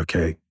might say,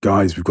 okay,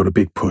 guys, we've got a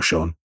big push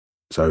on.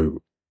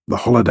 So the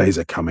holidays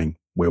are coming.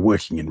 We're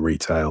working in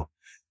retail.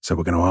 So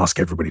we're going to ask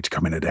everybody to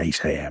come in at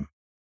 8 a.m.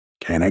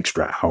 Okay, an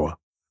extra hour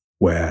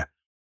where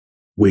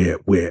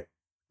we're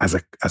as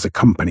a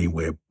company,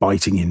 we're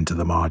biting into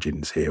the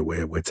margins here.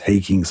 We're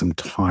taking some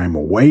time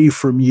away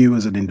from you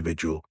as an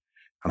individual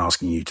and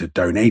asking you to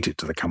donate it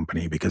to the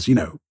company because,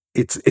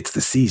 it's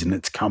the season,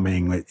 it's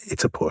coming,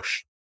 it's a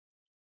push.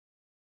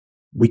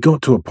 We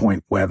got to a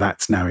point where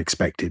that's now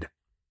expected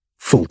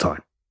full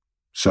time.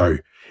 So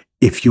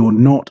if you're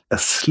not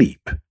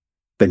asleep,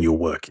 then you're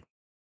working.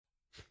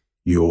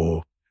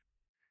 You're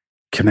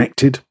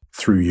connected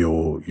through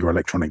your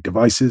electronic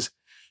devices.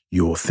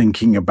 You're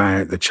thinking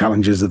about the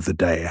challenges of the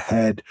day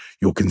ahead.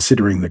 You're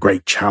considering the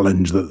great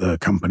challenge that the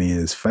company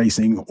is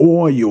facing,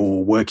 or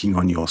you're working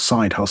on your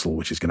side hustle,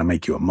 which is going to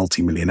make you a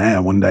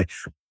multimillionaire one day.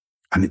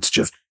 And it's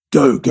just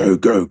go, go,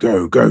 go,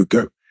 go, go,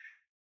 go.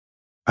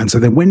 And so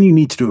then when you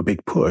need to do a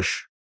big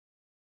push,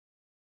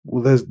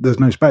 well, there's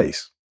no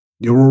space.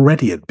 You're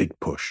already at big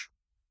push.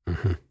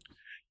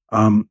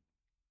 Mm-hmm.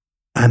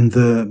 And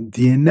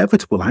the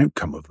inevitable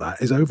outcome of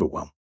that is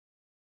overwhelm.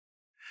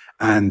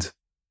 And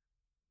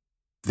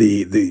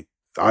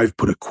I've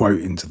put a quote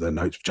into the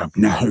notes, which I'm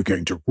now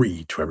going to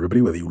read to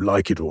everybody, whether you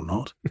like it or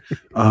not,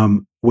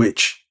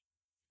 which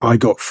I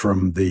got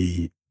from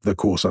the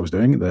course I was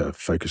doing, the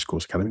Focus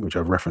Course Academy, which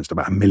I've referenced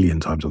about 1 million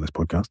times on this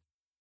podcast.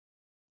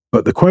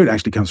 But the quote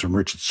actually comes from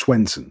Richard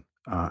Swenson,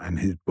 and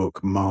his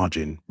book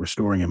Margin: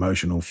 Restoring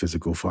Emotional,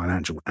 Physical,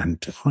 Financial,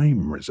 and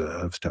Time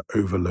Reserves to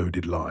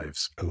Overloaded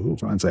Lives. Oh,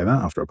 Try and say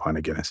that after a pint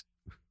of Guinness.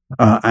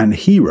 And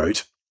he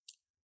wrote,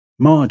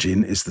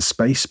 margin is the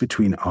space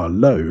between our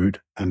load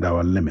and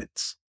our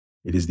limits.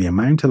 It is the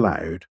amount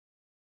allowed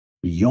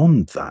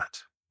beyond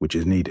that which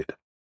is needed.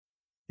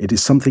 It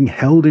is something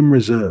held in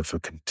reserve for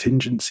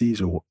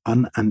contingencies or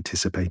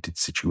unanticipated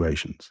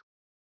situations.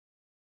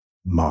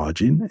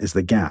 Margin is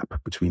the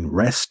gap between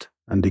rest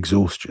and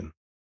exhaustion,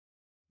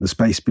 the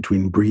space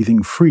between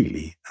breathing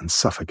freely and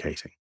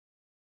suffocating.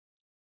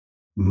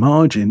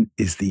 Margin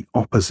is the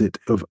opposite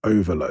of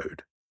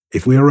overload.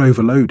 If we are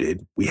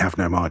overloaded, we have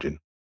no margin.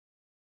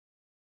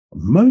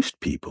 Most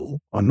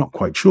people are not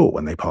quite sure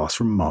when they pass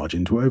from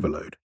margin to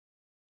overload.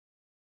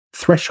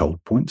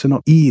 Threshold points are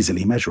not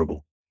easily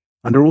measurable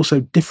and are also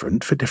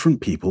different for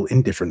different people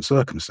in different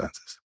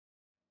circumstances.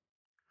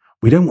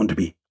 We don't want to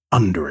be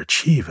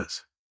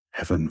underachievers,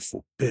 heaven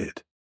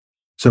forbid.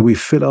 So we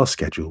fill our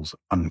schedules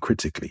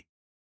uncritically.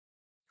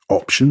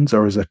 Options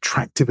are as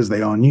attractive as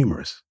they are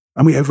numerous,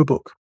 and we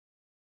overbook.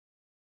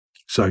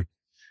 So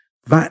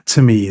that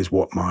to me is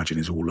what margin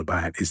is all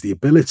about, is the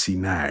ability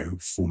now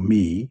for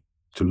me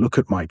to look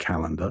at my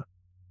calendar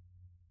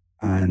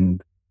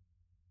and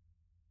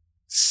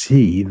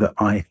see that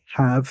I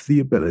have the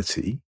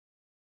ability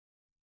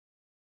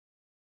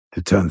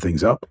to turn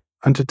things up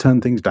and to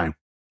turn things down.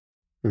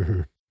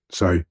 mm-hmm.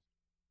 So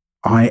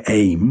I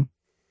aim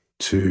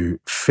to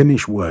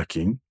finish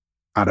working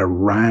at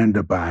around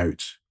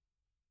about,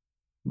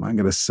 I'm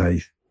going to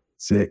say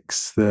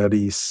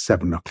 6:30,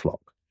 7 o'clock,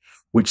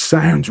 which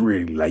sounds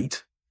really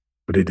late,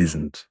 but it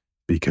isn't,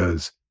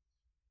 because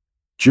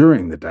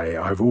during the day,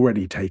 I've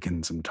already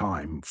taken some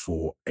time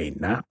for a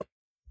nap.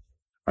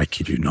 I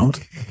kid you not.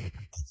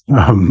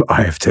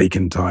 I have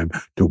taken time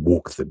to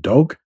walk the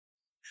dog.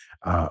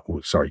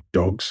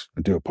 Dogs.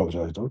 I do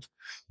apologize, dogs.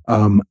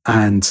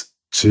 And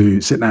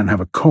to sit down and have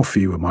a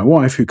coffee with my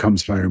wife, who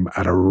comes home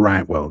at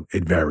around, well,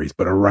 it varies,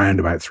 but around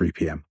about 3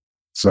 p.m.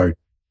 So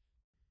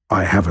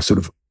I have a sort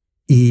of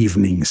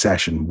evening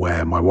session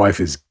where my wife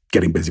is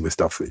getting busy with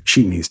stuff that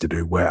she needs to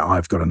do, where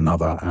I've got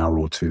another hour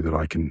or two that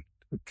I can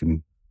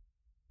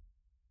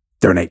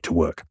donate to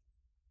work.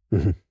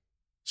 Mm-hmm.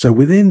 So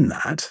within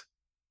that,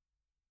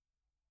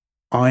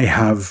 I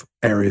have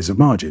areas of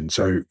margin.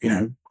 So,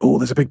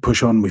 there's a big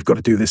push on, we've got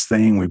to do this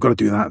thing, we've got to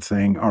do that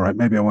thing. All right,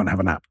 maybe I won't have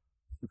a nap.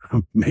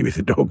 Maybe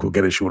the dog will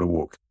get a shorter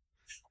walk.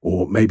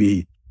 Or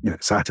maybe,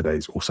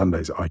 Saturdays or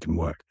Sundays I can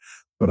work.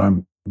 But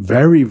I'm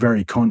very,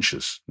 very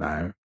conscious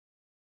now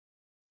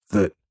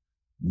that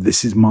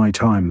this is my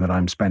time that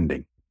I'm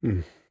spending.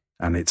 Mm.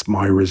 And it's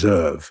my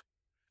reserve,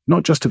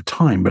 not just of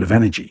time, but of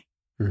energy.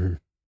 Mm-hmm.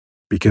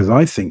 Because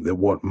I think that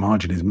what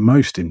margin is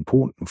most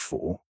important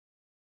for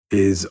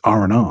is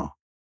R&R,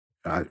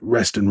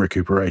 rest and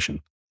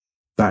recuperation.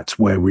 That's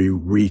where we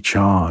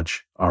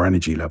recharge our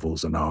energy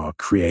levels and our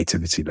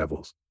creativity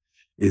levels,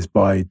 is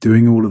by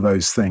doing all of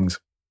those things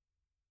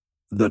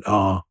that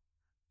are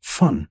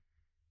fun,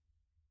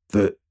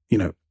 that,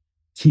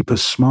 keep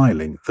us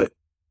smiling, that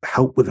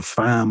help with the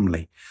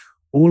family.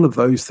 All of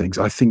those things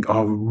I think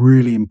are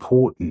really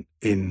important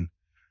in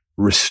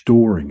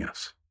restoring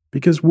us,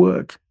 because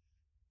work,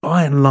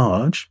 by and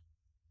large,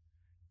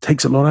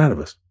 takes a lot out of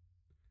us.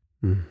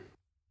 Mm.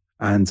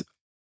 And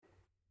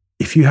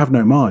if you have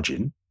no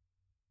margin,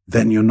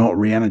 then you're not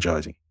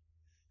re-energizing.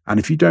 And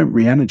if you don't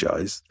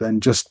re-energize, then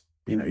just,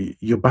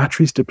 your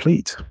batteries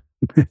deplete.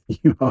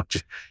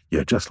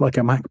 You're just like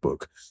a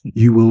MacBook.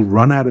 You will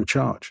run out of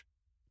charge.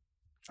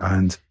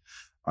 And,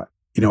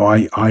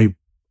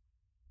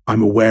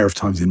 I'm aware of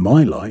times in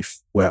my life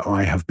where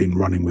I have been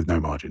running with no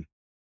margin.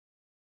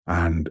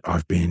 And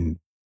I've been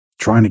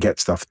trying to get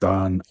stuff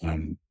done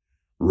and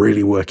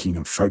really working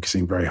and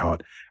focusing very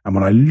hard. And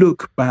when I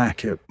look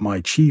back at my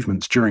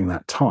achievements during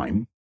that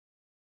time,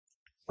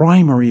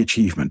 primary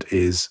achievement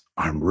is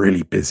I'm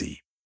really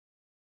busy.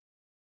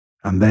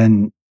 And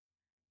then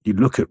you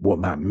look at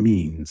what that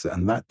means,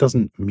 and that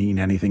doesn't mean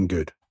anything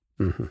good.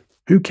 Mm-hmm.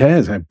 Who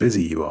cares how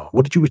busy you are?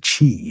 What did you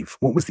achieve?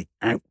 What was the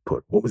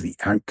output? What was the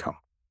outcome?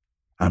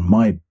 And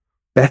my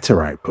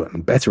better output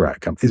and better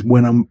outcome is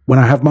when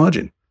I have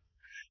margin.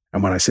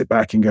 And when I sit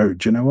back and go,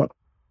 do you know what?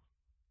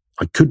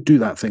 I could do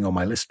that thing on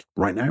my list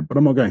right now, but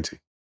I'm not going to.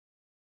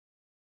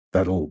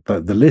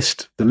 The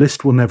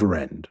list will never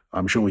end.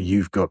 I'm sure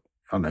you've got,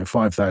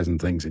 5,000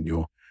 things in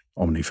your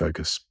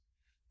OmniFocus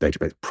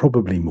database,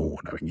 probably more,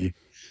 knowing you.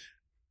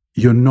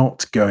 You're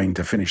not going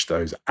to finish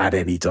those at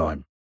any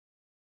time.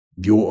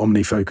 Your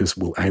OmniFocus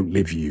will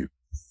outlive you.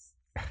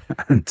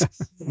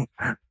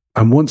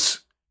 and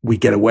once we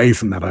get away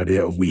from that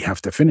idea of we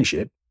have to finish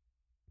it,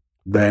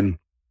 then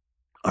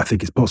I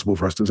think it's possible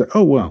for us to say,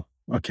 oh, well,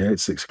 okay,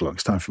 it's 6 o'clock.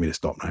 It's time for me to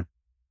stop now.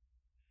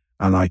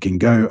 And I can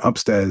go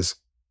upstairs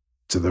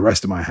to the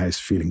rest of my house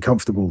feeling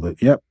comfortable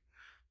that, yep,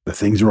 the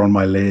things are on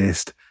my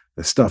list.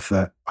 The stuff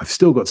that I've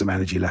still got some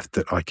energy left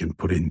that I can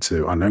put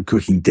into,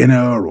 cooking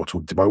dinner or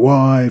talking to my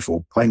wife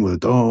or playing with the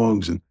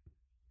dogs. And,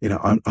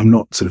 I'm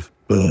not sort of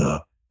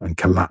and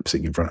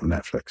collapsing in front of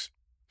Netflix.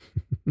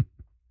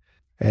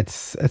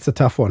 It's a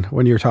tough one.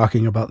 When you're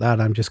talking about that,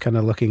 I'm just kind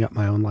of looking at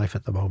my own life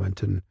at the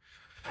moment and,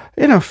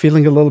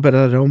 feeling a little bit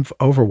of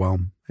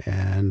overwhelm,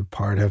 and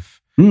part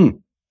of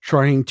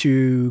trying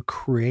to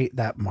create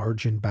that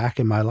margin back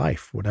in my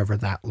life, whatever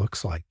that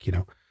looks like.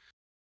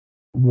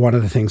 One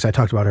of the things I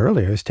talked about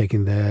earlier is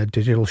taking the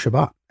digital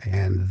Shabbat.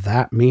 And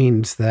that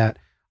means that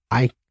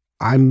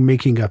I'm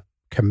making a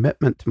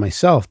commitment to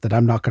myself that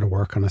I'm not going to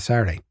work on a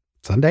Saturday.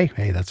 Sunday,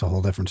 hey, that's a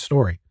whole different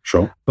story.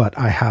 Sure. But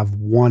I have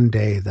one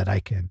day that I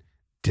can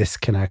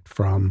disconnect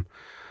from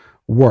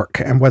work.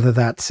 And whether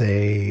that's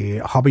a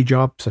hobby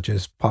job, such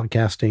as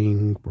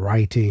podcasting,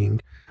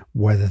 writing,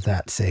 whether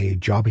that's a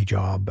jobby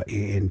job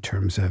in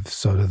terms of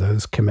sort of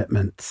those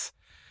commitments,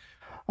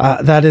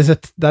 that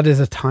is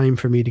a time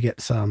for me to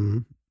get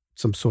some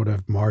sort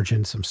of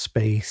margin, some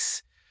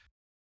space.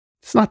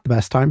 It's not the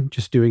best time,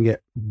 just doing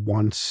it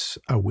once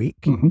a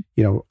week.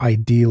 Mm-hmm.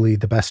 Ideally,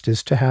 the best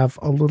is to have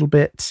a little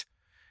bit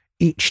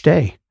each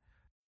day.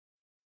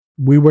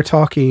 We were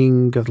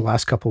talking of the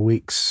last couple of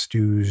weeks,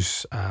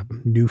 Stu's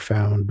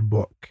newfound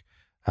book,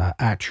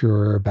 At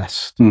Your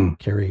Best,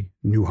 Carey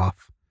Nieuwhof.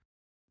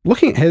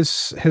 Looking at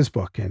his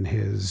book and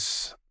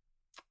his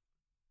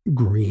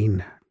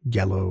green,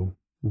 yellow,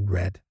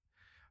 red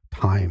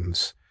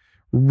times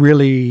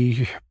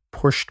really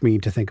pushed me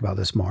to think about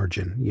this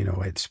margin.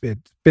 It's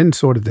been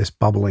sort of this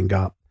bubbling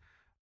up.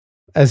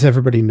 As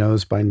everybody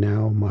knows by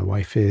now, my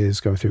wife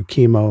is going through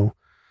chemo.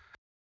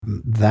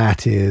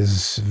 That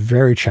is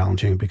very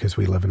challenging because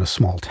we live in a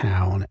small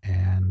town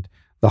and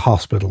the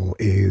hospital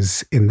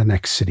is in the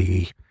next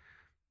city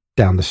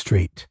down the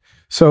street.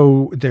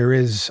 So there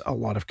is a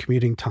lot of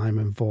commuting time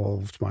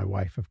involved. My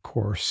wife, of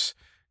course,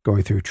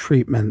 going through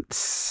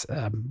treatments.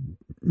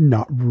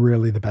 Not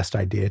really the best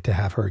idea to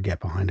have her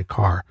get behind a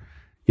car,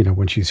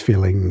 when she's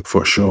feeling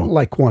for sure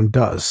like one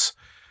does.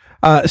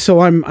 So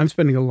I'm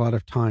spending a lot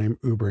of time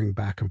Ubering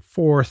back and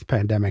forth.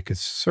 Pandemic is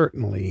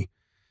certainly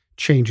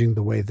changing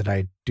the way that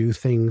I do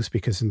things,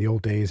 because in the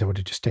old days I would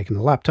have just taken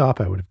the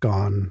laptop, I would have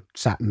gone,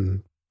 sat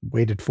and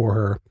waited for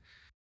her.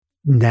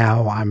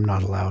 Now I'm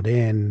not allowed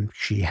in.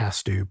 She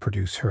has to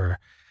produce her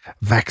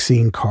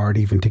vaccine card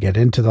even to get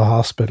into the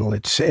hospital.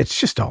 It's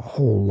just a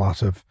whole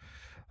lot of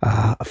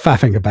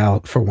faffing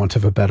about, for want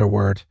of a better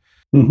word.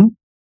 Mm-hmm.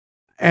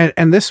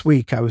 And this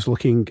week I was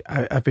looking,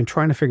 I've been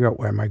trying to figure out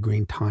where my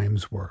green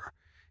times were.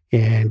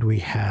 And we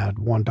had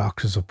one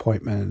doctor's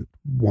appointment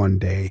one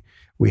day.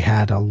 We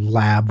had a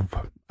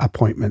lab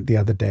appointment the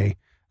other day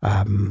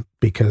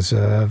because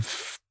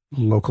of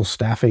local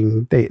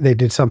staffing. They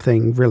did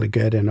something really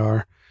good in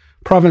our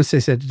province. They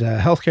said,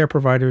 healthcare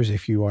providers,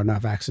 if you are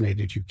not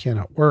vaccinated, you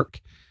cannot work.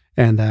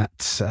 And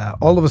that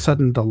all of a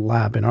sudden the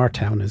lab in our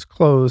town is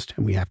closed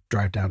and we have to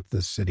drive down to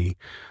the city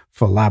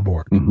for lab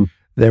work. Mm-hmm.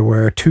 There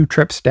were 2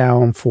 trips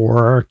down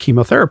for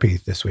chemotherapy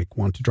this week,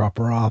 one to drop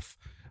her off,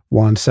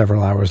 one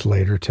several hours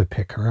later to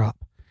pick her up.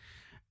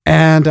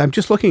 And I'm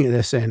just looking at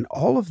this, and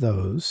all of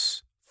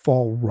those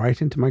fall right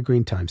into my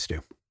green time,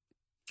 Stu.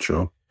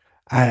 Sure.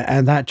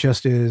 And that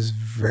just is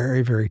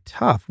very, very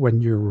tough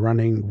when you're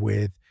running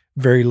with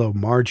very low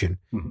margin,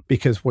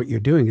 because what you're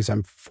doing is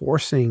I'm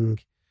forcing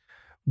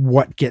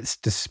what gets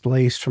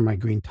displaced from my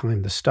green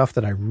time, the stuff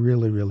that I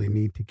really, really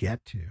need to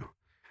get to,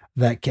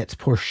 that gets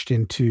pushed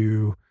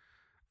into,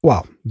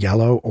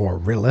 yellow or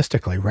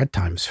realistically red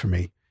times for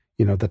me.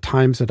 The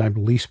times that I'm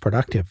least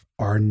productive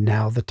are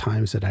now the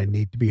times that I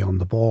need to be on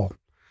the ball.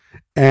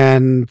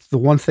 And the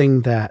one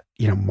thing that,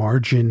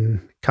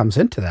 margin comes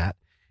into that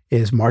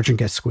is margin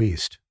gets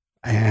squeezed.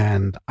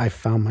 And I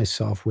found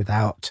myself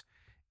without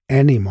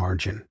any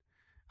margin.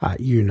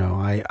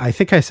 I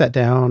think I sat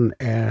down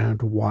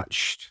and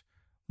watched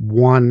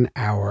 1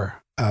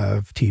 hour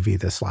of TV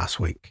this last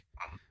week,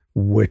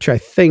 which I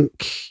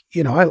think,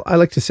 I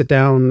like to sit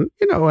down,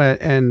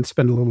 and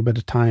spend a little bit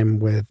of time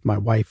with my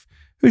wife,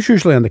 who's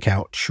usually on the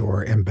couch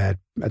or in bed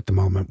at the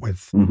moment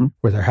with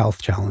her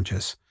health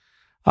challenges.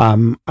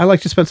 I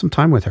like to spend some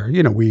time with her.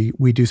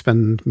 We do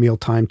spend meal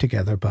time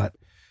together, but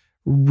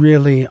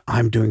really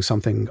I'm doing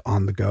something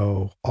on the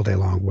go all day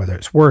long, whether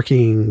it's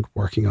working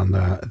on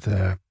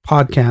the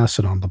podcast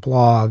and on the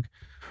blog,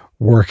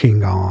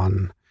 working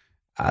on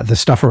the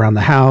stuff around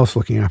the house,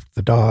 looking after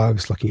the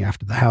dogs, looking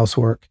after the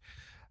housework.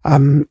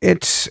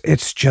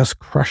 It's just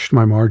crushed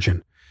my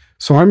margin.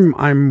 So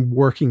I'm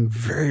working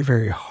very,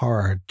 very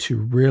hard to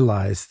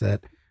realize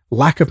that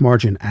lack of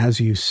margin,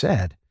 as you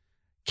said,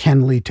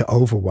 can lead to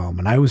overwhelm.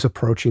 And I was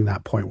approaching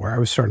that point where I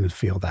was starting to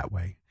feel that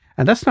way.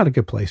 And that's not a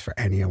good place for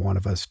any one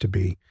of us to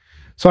be.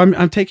 So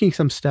I'm taking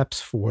some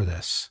steps for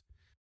this.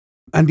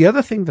 And the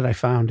other thing that I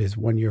found is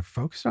when you're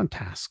focused on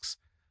tasks,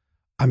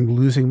 I'm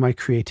losing my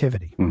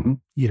creativity.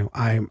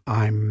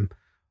 I'm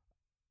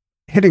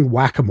hitting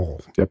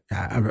whack-a-mole. Yep.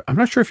 I'm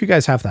not sure if you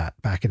guys have that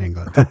back in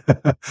England.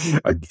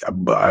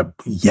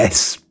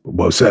 Yes.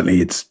 Well,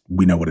 certainly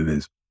we know what it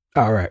is.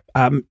 All right.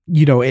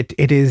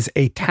 It is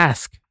a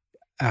task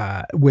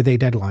with a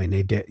deadline.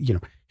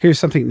 Here's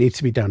something that needs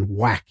to be done.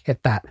 Whack,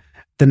 hit that.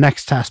 The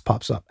next task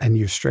pops up and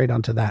you're straight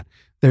onto that.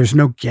 There's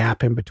no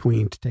gap in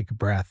between to take a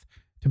breath,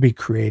 to be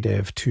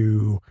creative,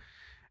 to,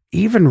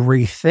 even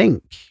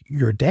rethink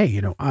your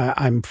day.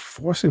 I'm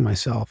forcing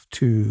myself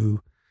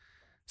to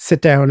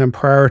sit down and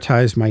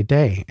prioritize my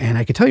day. And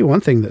I can tell you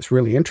one thing that's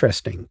really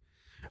interesting.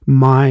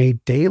 My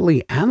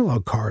daily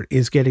analog card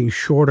is getting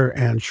shorter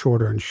and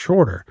shorter and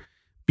shorter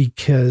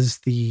because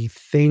the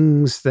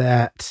things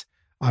that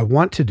I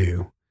want to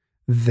do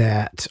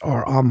that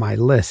are on my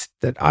list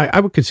that I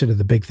would consider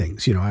the big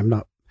things. I'm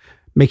not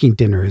making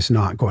dinner is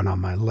not going on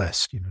my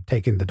list.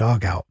 Taking the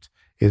dog out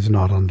is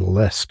not on the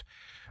list.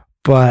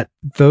 But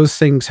those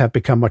things have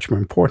become much more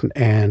important.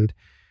 And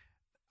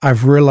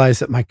I've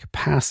realized that my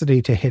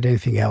capacity to hit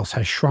anything else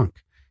has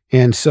shrunk.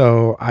 And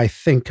so I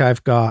think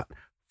I've got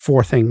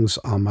 4 things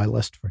on my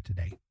list for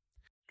today.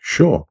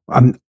 Sure.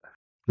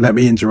 Let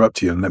me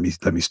interrupt you and let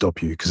me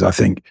stop you, because I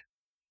think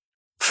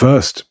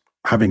first,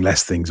 having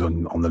less things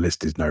on the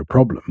list is no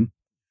problem.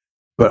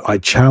 But I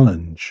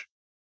challenge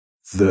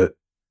that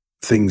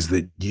things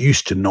that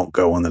used to not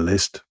go on the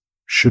list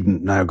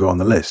shouldn't now go on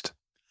the list,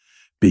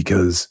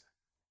 because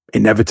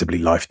inevitably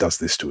life does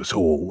this to us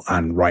all.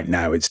 And right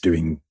now it's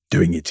doing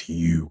it to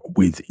you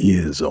with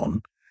ears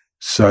on.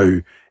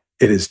 So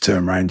it has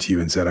turned around to you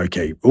and said,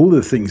 okay, all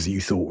the things that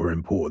you thought were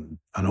important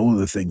and all of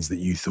the things that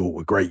you thought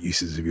were great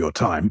uses of your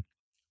time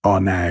are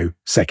now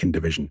second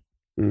division.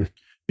 Mm.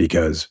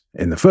 Because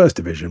in the first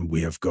division,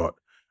 we have got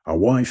a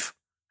wife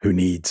who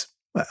needs,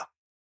 well,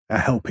 a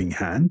helping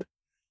hand,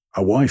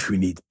 a wife who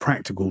needs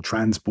practical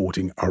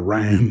transporting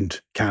around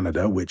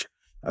Canada, which,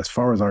 as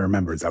far as I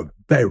remember, is a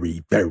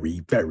very, very,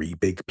 very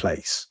big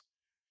place.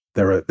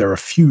 There are a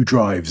few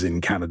drives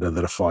in Canada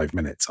that are 5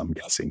 minutes, I'm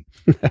guessing.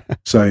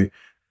 So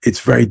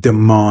it's very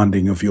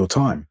demanding of your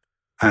time.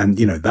 And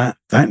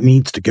that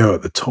needs to go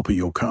at the top of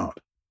your card.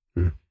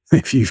 Mm.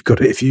 If you've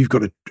got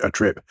a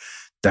trip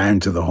down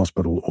to the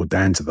hospital or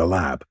down to the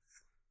lab,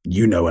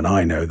 and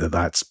I know that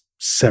that's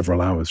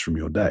several hours from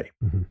your day.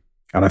 Mm-hmm.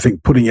 And I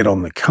think putting it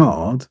on the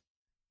card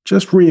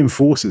just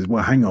reinforces,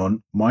 well, hang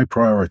on, my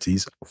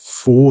priorities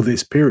for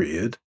this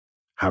period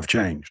have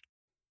changed.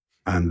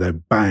 And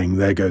then bang,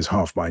 there goes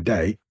half my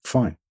day.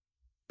 Fine.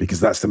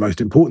 Because that's the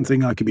most important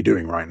thing I could be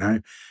doing right now,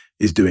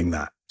 is doing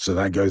that. So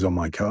that goes on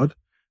my card.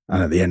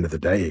 And at the end of the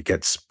day, it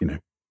gets,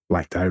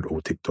 blacked out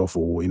or ticked off,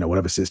 or,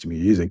 whatever system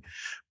you're using.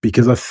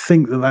 Because I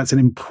think that that's an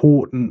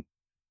important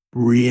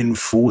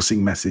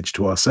reinforcing message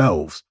to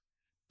ourselves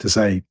to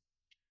say,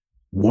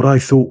 what I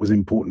thought was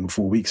important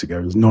 4 weeks ago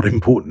is not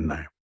important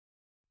now.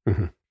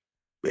 Mm-hmm.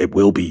 It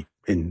will be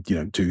in,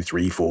 2,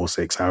 3, 4,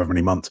 6, however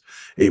many months,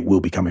 it will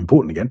become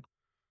important again.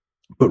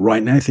 But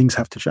right now things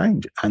have to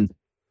change. And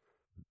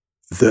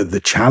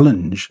the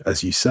challenge,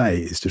 as you say,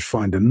 is to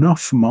find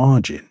enough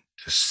margin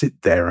to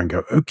sit there and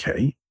go,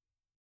 okay,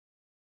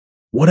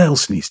 what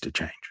else needs to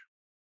change?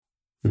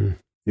 Mm.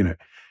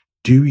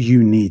 Do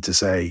you need to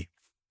say,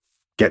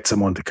 get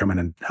someone to come in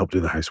and help do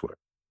the housework?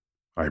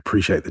 I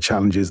appreciate the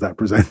challenges that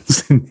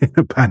presents in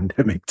a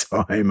pandemic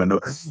time and,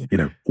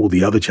 all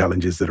the other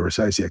challenges that are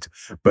associated.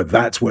 But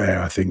that's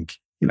where I think,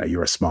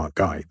 you're a smart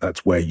guy.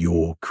 That's where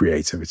your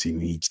creativity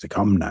needs to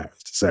come now,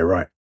 is to say,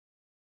 right,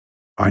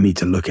 I need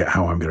to look at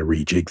how I'm going to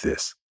rejig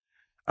this.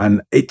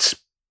 And it's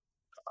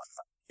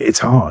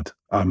hard.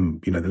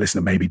 The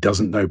listener maybe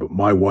doesn't know, but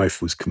my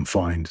wife was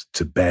confined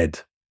to bed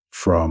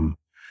from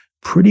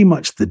pretty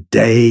much the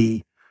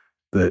day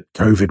that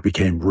COVID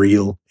became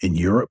real in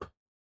Europe.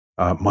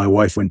 My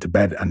wife went to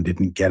bed and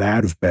didn't get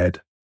out of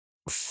bed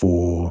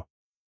for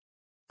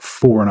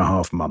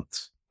 4.5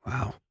 months.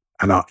 Wow.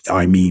 And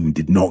I mean,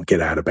 did not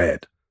get out of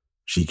bed.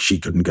 She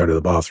couldn't go to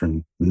the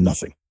bathroom,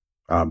 nothing,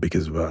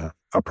 because of a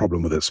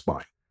problem with her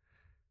spine.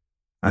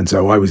 And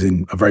so I was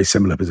in a very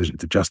similar position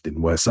to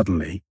Justin, where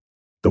suddenly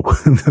the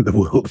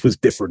world was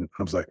different.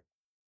 I was like,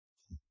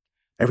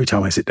 every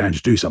time I sit down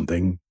to do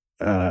something,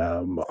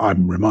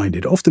 I'm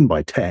reminded, often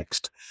by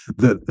text,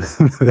 that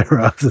there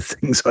are other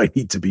things I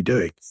need to be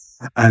doing.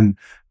 And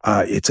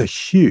it's a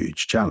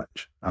huge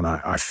challenge. And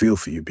I feel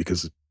for you,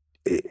 because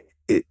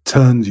it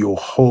turns your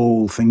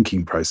whole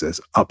thinking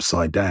process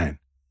upside down.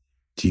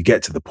 Do you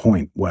get to the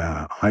point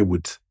where I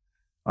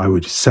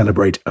would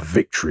celebrate a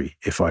victory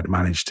if I'd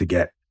managed to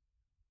get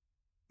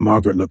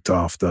Margaret looked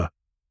after,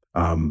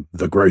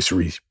 the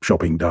grocery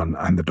shopping done,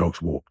 and the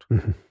dogs walked.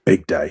 Mm-hmm.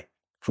 Big day.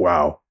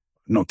 Wow.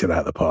 Knocked it out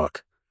of the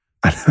park.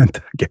 And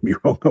don't get me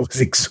wrong, I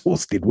was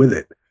exhausted with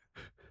it.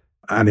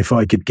 And if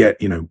I could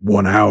get,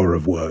 1 hour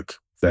of work,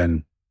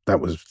 then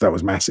that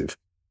was massive.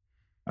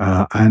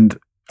 And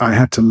I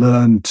had to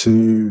learn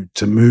to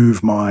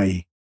move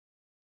my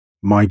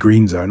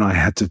green zone. I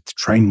had to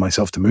train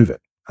myself to move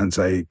it and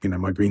say,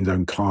 my green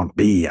zone can't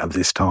be at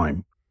this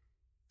time.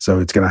 So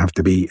it's going to have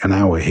to be an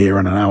hour here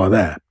and an hour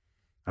there.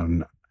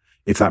 And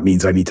if that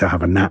means I need to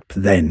have a nap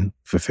then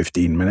for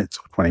 15 minutes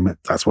or 20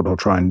 minutes, that's what I'll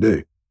try and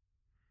do.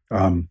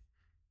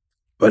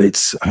 But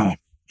it's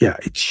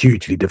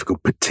hugely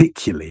difficult,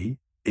 particularly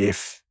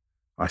if,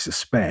 I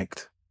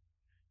suspect,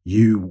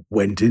 you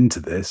went into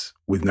this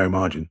with no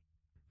margin.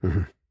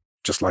 Mm-hmm.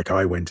 Just like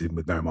I went in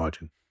with no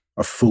margin.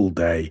 A full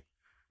day,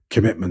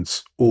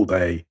 commitments all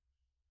day,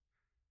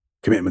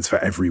 commitments for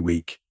every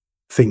week,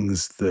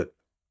 things that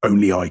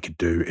only I could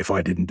do. If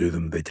I didn't do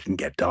them, they didn't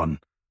get done.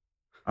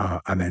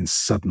 And then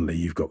suddenly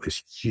you've got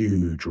this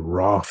huge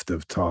raft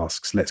of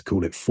tasks, let's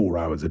call it 4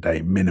 hours a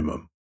day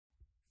minimum,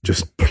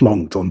 just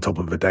plonked on top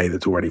of a day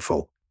that's already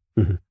full.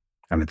 Mhm.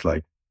 And it's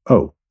like,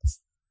 oh,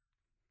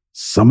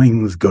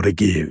 something's got to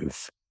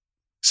give.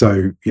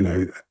 So,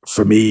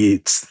 for me,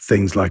 it's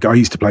things like I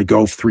used to play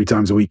golf 3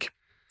 times a week.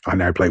 I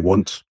now play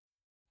once.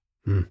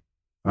 Mm.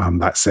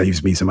 That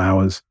saves me some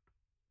hours.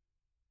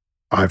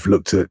 I've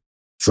looked at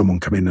someone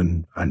come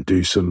in and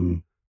do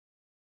some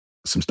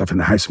stuff in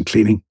the house, some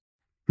cleaning.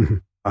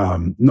 Mhm.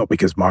 Not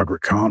because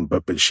Margaret can't,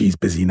 but she's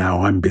busy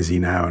now. I'm busy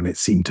now. And it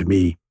seemed to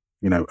me,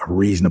 a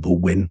reasonable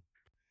win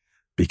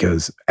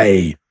because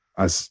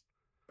as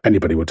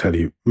anybody will tell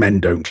you, men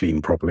don't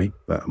clean properly.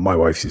 My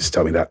wife used to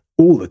tell me that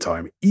all the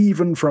time,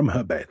 even from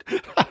her bed.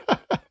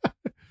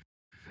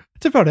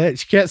 That's about it.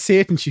 She can't see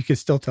it and she can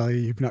still tell you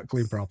you've not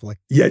cleaned properly.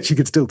 Yeah, she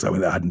could still tell me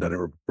that I hadn't done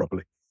it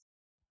properly.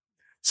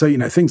 So,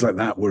 things like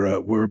that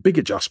were a big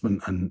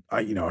adjustment. And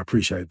I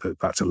appreciate that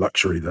that's a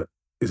luxury that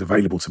is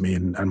available to me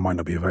and might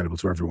not be available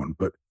to everyone.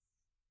 But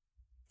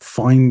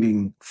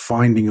finding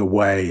a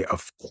way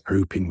of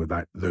coping with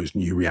those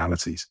new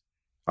realities,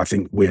 I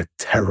think we're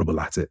terrible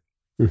at it.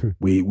 Mm-hmm.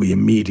 We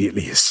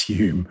immediately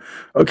assume,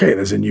 okay,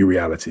 there's a new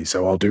reality,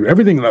 so I'll do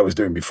everything that I was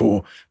doing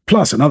before,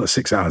 plus another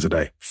 6 hours a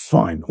day.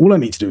 Fine. All I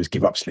need to do is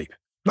give up sleep.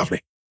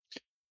 Lovely.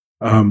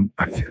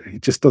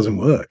 It just doesn't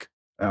work.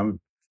 And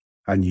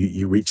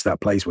you reach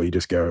that place where you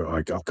just go,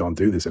 I can't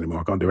do this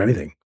anymore. I can't do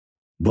anything.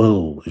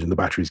 Well, and the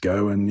batteries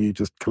go, and you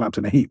just collapse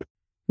in a heap.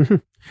 Mm-hmm.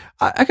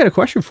 I got a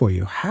question for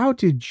you. How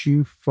did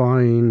you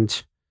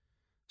find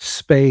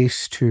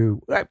space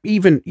to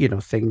even,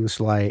 things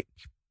like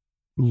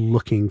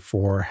looking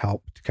for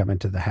help to come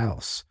into the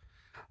house?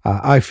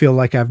 I feel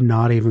like I've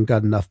not even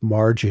got enough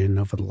margin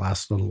over the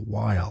last little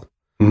while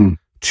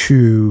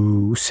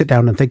to sit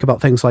down and think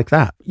about things like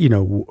that.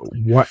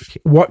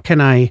 What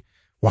can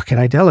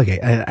I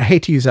delegate? I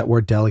hate to use that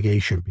word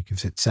delegation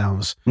because it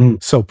sounds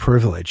so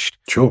privileged.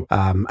 Sure.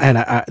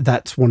 And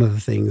that's one of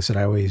the things that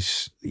I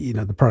always,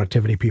 the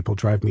productivity people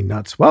drive me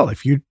nuts. Well,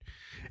 if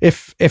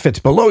it's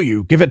below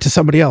you, give it to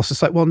somebody else.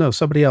 It's like, well, no,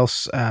 somebody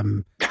else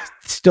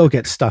still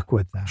gets stuck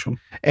with that. Sure.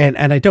 And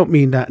I don't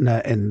mean that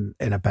in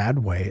a bad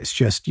way. It's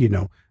just,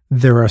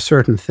 there are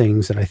certain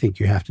things that I think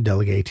you have to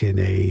delegate in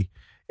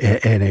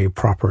a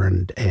proper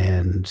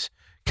and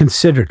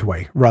considered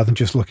way, rather than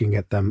just looking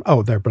at them,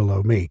 oh, they're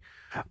below me.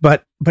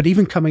 But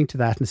even coming to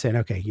that and saying,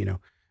 okay,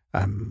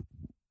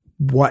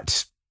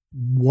 what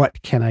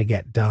can I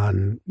get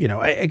done?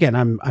 Again,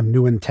 I'm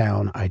new in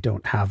town. I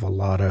don't have a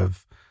lot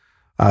of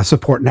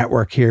support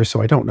network here,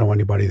 so I don't know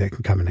anybody that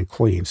can come in and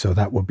clean. So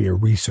that would be a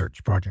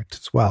research project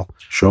as well.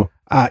 Sure.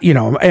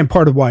 And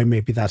part of why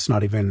maybe that's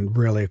not even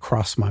really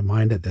across my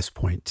mind at this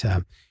point.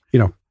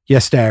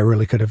 Yesterday I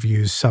really could have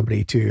used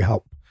somebody to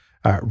help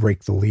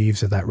rake the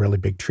leaves of that really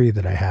big tree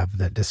that I have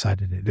that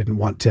decided it didn't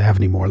want to have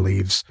any more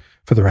leaves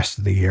for the rest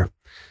of the year.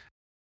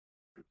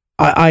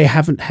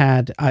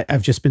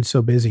 I've just been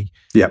so busy.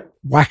 Yeah.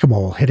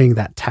 Whack-a-mole, hitting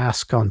that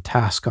task on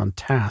task on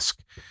task.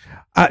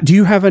 Do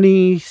you have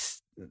any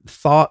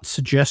thoughts,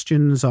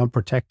 suggestions on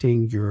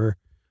protecting your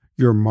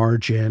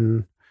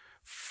margin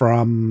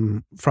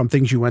from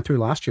things you went through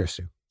last year,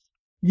 Stu?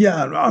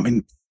 Yeah. I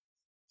mean,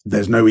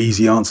 there's no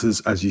easy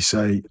answers, as you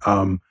say.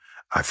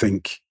 I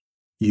think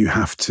you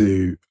have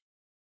to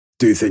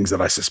do things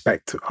that I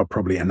suspect are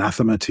probably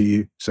anathema to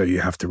you. So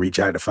you have to reach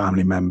out to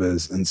family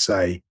members and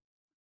say,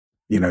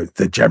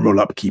 the general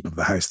upkeep of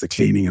the house, the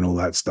cleaning and all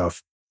that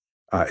stuff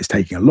is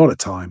taking a lot of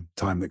time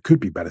that could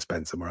be better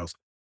spent somewhere else.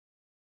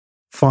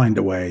 Find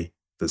a way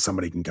that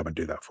somebody can come and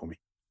do that for me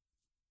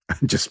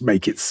and just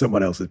make it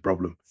someone else's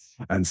problem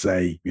and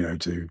say,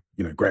 to,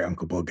 great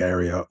uncle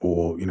Bulgaria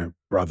or,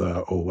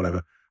 brother or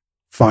whatever,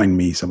 find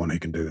me someone who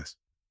can do this.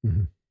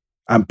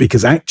 Mm-hmm.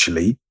 Because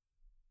actually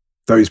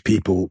those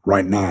people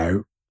right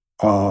now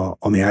are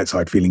on the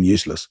outside feeling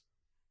useless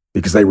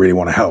because they really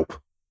want to help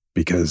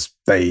because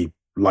they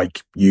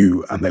like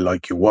you and they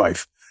like your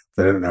wife.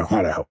 They don't know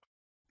how to help.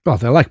 Well,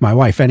 they're like my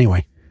wife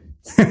anyway.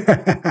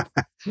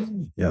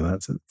 Yeah,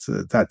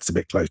 that's a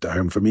bit close to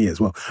home for me as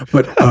well.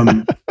 But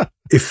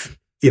if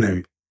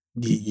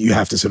you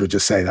have to sort of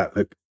just say that,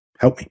 look,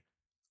 help me.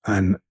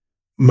 And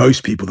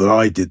most people that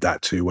I did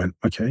that to went,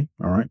 okay,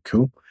 all right,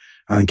 cool,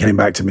 and came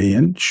back to me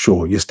and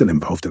sure, you're still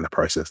involved in the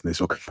process, and they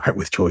sort of come back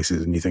with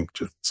choices, and you think,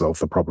 just solve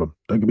the problem.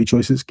 Don't give me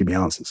choices, give me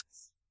answers.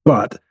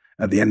 But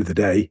at the end of the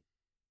day,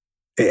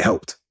 it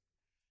helped.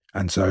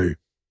 And so,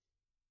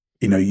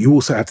 you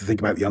also have to think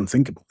about the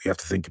unthinkable. You have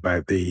to think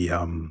about the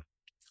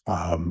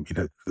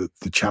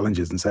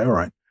challenges and say, all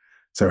right,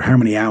 so how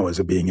many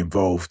hours are being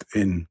involved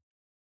in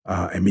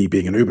me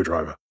being an Uber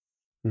driver?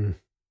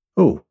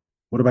 Oh,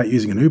 what about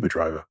using an Uber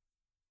driver?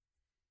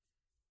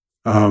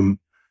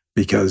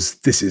 Because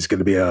this is going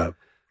to be a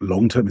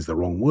long-term is the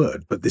wrong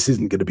word, but this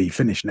isn't going to be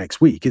finished next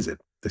week, is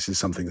it? This is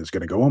something that's going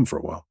to go on for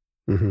a while.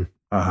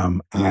 Mm-hmm.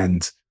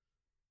 And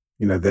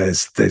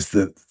there's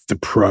the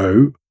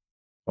pro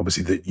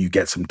obviously that you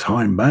get some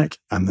time back,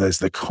 and there's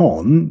the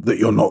con that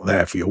you're not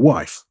there for your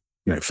wife,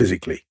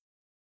 physically.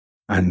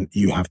 And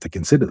you have to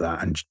consider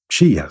that. And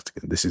she has to,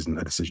 this isn't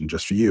a decision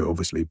just for you,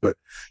 obviously, but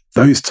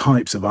those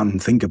types of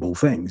unthinkable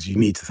things you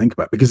need to think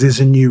about because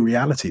there's a new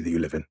reality that you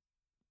live in.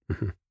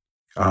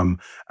 Mhm.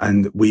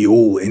 And we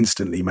all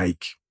instantly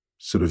make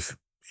sort of,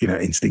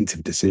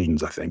 instinctive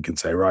decisions, I think, and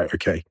say, right,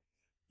 okay,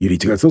 you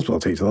need to go to the hospital,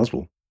 I'll take you to the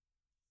hospital.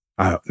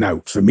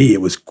 Now, for me,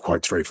 it was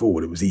quite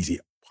straightforward. It was easy.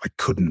 I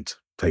couldn't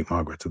take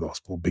Margaret to the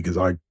hospital because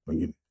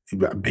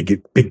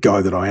big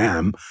guy that I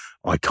am,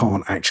 I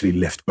can't actually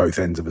lift both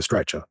ends of a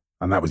stretcher.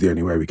 And that was the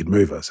only way we could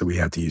move her. So we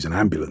had to use an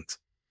ambulance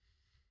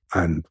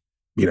and,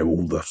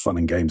 all the fun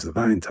and games that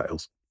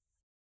entails.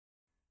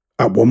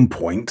 At one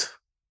point,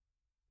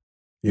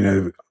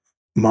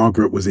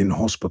 Margaret was in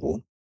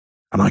hospital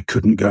and I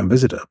couldn't go and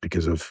visit her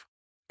because of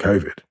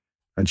COVID.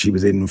 And she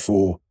was in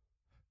for,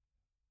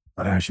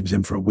 I don't know, she was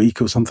in for a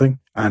week or something.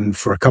 And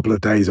for a couple of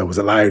days, I was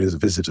allowed as a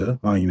visitor.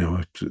 They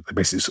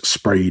basically sort of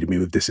sprayed me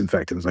with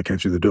disinfectant as I came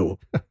through the door.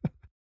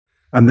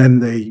 And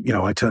then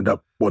I turned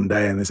up one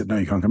day and they said, no,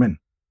 you can't come in.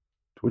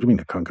 What do you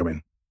mean I can't come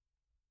in?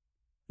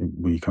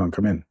 Well, you can't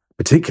come in.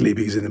 Particularly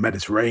because in the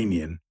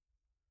Mediterranean,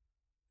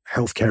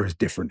 healthcare is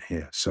different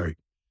here. So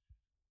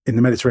in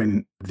the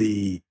Mediterranean,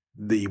 the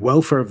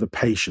welfare of the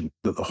patient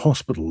that the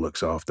hospital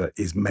looks after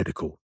is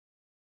medical.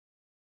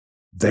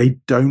 They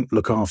don't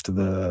look after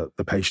the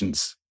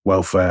patient's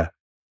welfare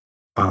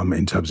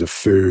in terms of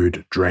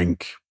food,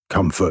 drink,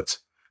 comfort.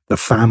 The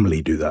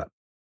family do that.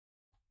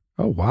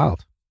 Oh,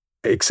 wild.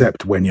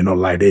 Except when you're not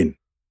allowed in.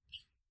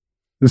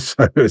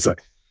 So it's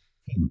like,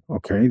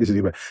 okay, this is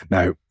even.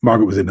 Now,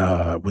 Margaret was in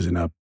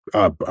a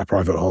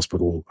private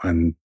hospital,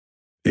 and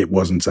it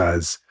wasn't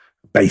as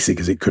basic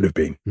as it could have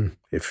been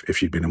if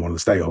she'd been in one of the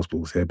state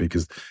hospitals here,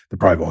 because the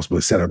private hospital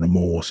is set on a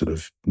more sort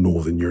of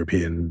Northern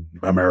European,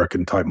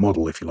 American type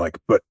model, if you like.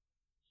 But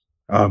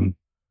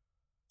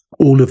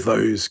all of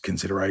those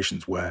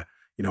considerations where,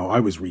 I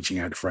was reaching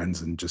out to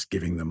friends and just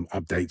giving them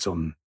updates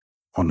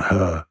on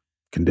her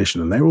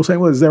condition, and they were all saying,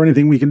 well, is there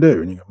anything we can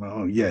do? And you go,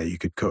 oh, yeah, you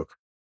could cook.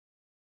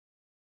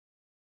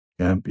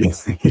 Yeah,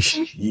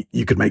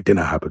 you could make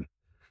dinner happen.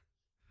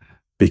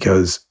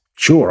 Because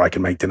sure, I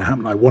can make dinner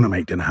happen. I want to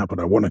make dinner happen.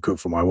 I want to cook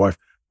for my wife,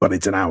 but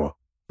it's an hour.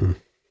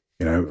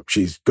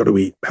 She's got to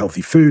eat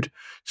healthy food.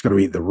 She's got to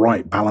eat the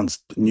right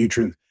balanced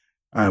nutrients,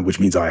 which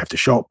means I have to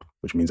shop,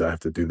 which means I have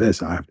to do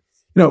this. I have,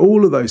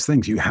 all of those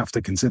things you have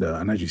to consider.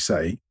 And as you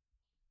say,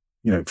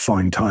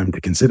 find time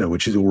to consider,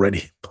 which is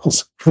already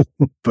possible.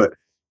 But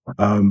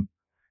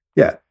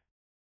yeah,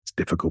 it's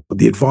difficult. But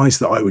the advice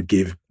that I would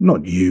give,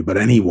 not you, but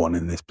anyone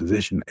in this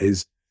position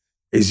is,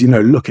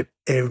 look at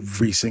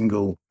every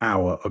single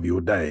hour of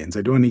your day and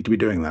say, do I need to be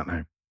doing that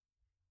now?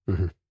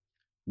 Mm-hmm.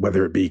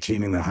 Whether it be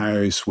cleaning the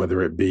house,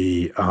 whether it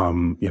be,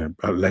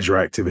 a leisure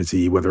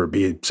activity, whether it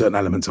be certain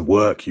elements of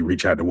work, you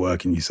reach out to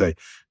work and you say,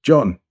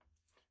 John,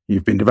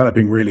 you've been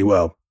developing really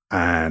well.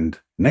 And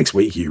next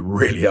week you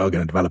really are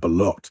going to develop a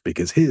lot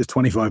because here's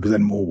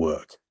 25% more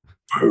work.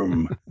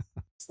 Boom.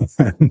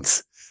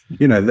 And,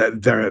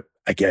 there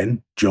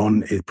again,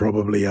 John is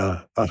probably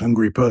a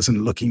hungry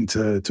person looking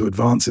to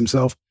advance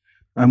himself,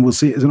 and we'll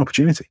see it as an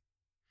opportunity.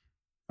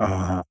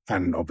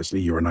 And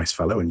obviously you're a nice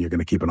fellow and you're going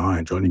to keep an eye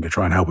on John. You're going to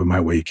try and help him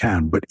out where you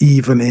can. But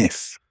even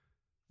if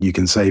you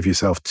can save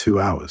yourself 2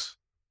 hours,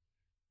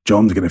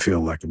 John's going to feel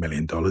like $1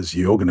 million.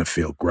 You're going to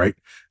feel great.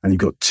 And you've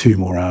got 2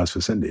 more hours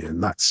for Cindy.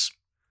 And that's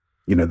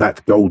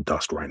gold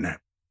dust right now.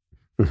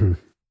 Mm-hmm.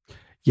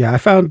 Yeah, I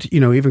found,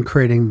 even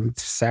creating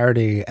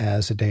Saturday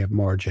as a day of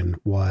margin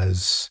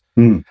was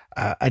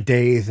a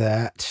day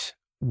that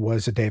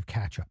was a day of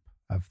catch up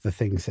of the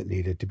things that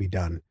needed to be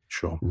done.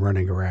 Sure.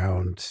 Running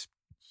around,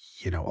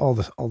 all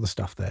the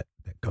stuff that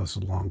goes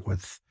along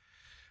with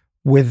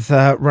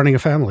running a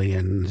family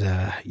and,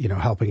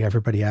 helping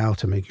everybody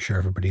out and making sure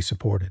everybody's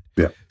supported.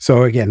 Yeah.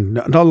 So again,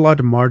 not a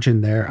lot of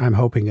margin there. I'm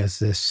hoping as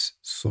this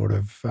sort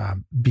of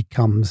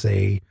becomes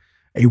a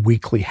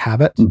weekly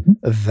habit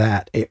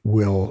that it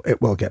will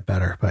get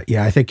better. But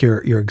yeah, I think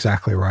you're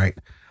exactly right.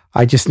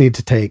 I just need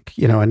to take,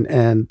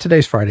 and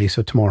today's Friday,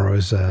 so tomorrow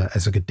is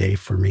a good day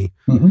for me.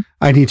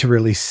 I need to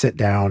really sit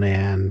down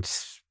and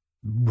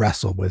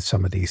wrestle with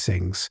some of these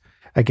things.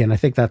 Again, I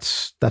think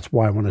that's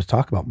why I want to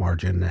talk about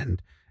margin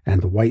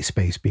and the white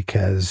space,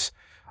 because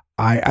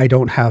I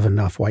don't have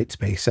enough white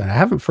space, and I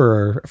haven't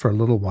for a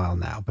little while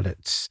now, but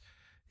it's,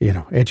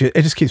 it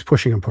just keeps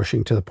pushing and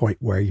pushing to the point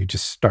where you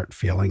just start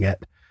feeling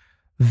it,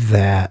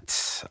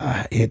 that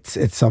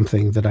it's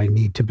something that I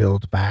need to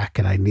build back,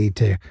 and I need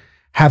to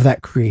have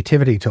that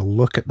creativity to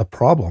look at the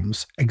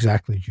problems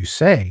exactly as you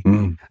say,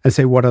 and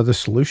say, what are the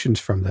solutions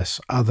from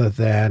this other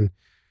than,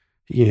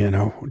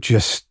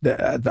 just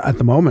at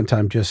the moment,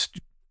 I'm just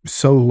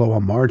so low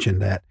on margin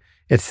that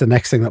it's the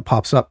next thing that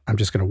pops up. I'm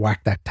just going to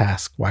whack that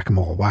task,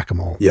 whack-a-mole,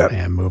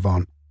 and move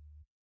on.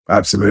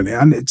 Absolutely.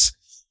 And it's,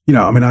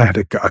 I had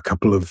a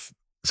couple of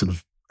sort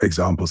of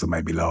examples that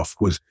made me laugh.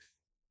 Was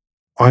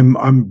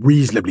I'm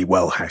reasonably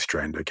well house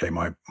trained. Okay.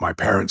 My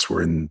parents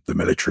were in the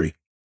military.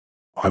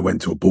 I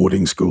went to a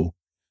boarding school.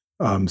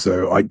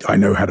 So I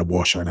know how to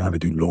wash, I know how to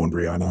do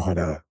laundry, I know how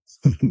to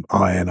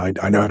iron,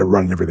 I know how to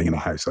run everything in the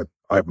house.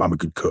 I'm a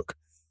good cook.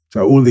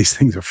 So all these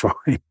things are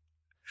fine.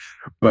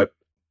 But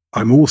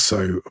I'm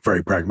also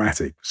very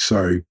pragmatic.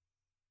 So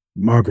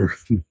Margaret,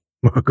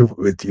 Margaret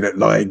was,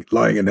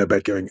 lying in her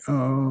bed going,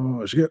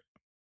 "Oh,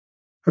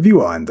 have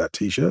you ironed that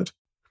t-shirt?"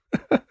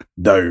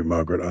 No,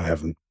 Margaret, I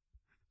haven't.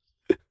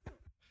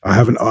 I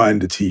haven't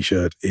ironed a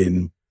t-shirt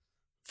in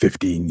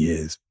 15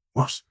 years.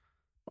 What?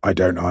 I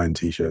don't iron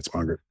t-shirts,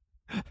 Margaret.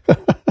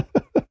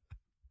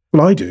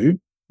 Well, I do.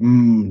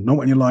 Not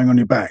when you're lying on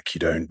your back, you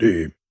don't, do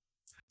you?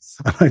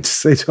 And I'd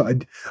say to her,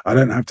 I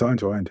don't have time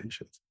to iron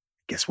t-shirts.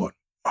 Guess what?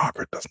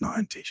 Margaret doesn't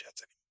iron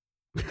t-shirts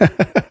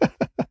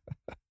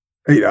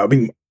anymore. I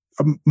mean,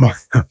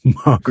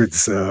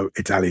 Margaret's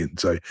Italian,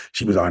 so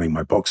she was ironing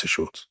my boxer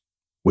shorts,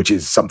 which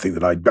is something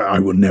that I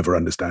will never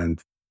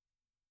understand.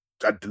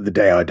 The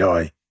day I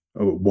die,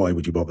 why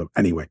would you bother?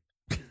 Anyway,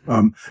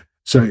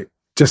 so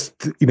just,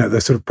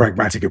 the sort of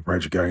pragmatic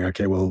approach of going,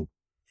 okay, well,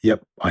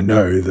 yep, I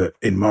know that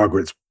in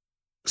Margaret's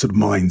sort of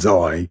mind's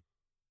eye,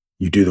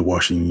 you do the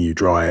washing, you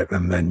dry it,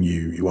 and then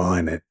you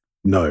iron it.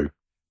 No,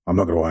 I'm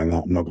not going to iron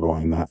that. I'm not going to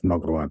iron that. I'm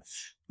not going to iron.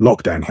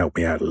 Lockdown helped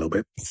me out a little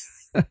bit.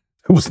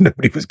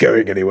 Nobody was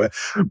going anywhere.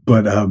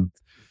 But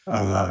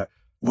well,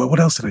 what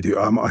else did I do?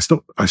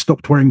 I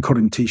stopped wearing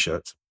cotton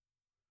t-shirts.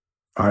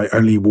 I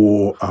only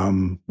wore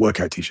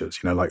workout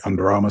t-shirts, like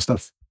Under Armour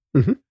stuff,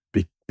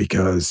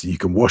 because you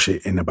can wash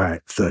it in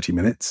about 30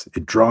 minutes.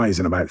 It dries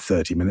in about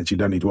 30 minutes. You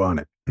don't need to iron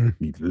it.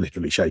 You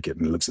literally shake it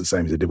and it looks the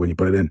same as it did when you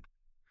put it in.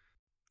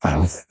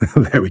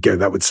 There we go.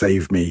 That would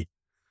save me,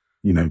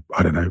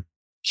 I don't know,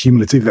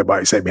 cumulative. That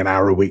might save me an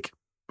hour a week.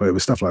 But it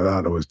was stuff like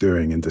that I was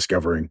doing and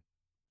discovering.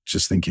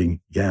 Just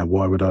thinking, yeah,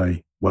 why would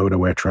I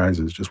wear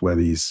trousers? Just wear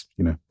these,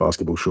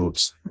 basketball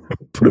shorts,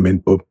 put them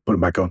in, put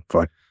them back on,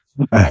 fine.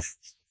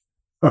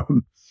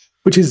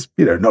 Which is,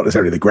 not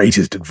necessarily the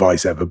greatest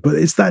advice ever, but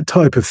it's that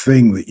type of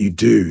thing that you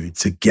do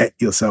to get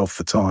yourself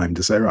the time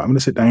to say, right, I'm going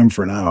to sit down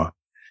for an hour.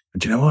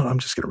 And do you know what? I'm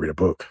just going to read a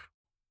book.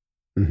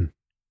 Mm-hmm.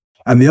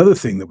 And the other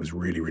thing that was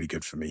really, really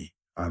good for me,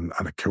 and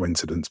a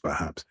coincidence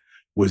perhaps,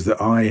 was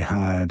that I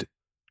had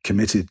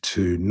committed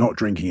to not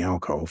drinking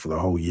alcohol for the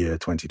whole year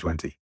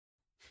 2020.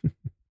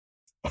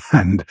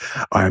 And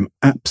I am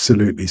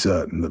absolutely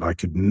certain that I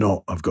could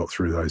not have got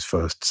through those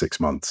first 6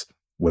 months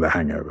with a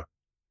hangover.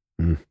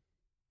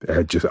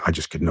 I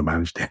just couldn't have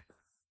managed it.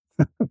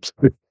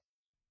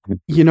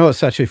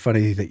 It's actually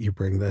funny that you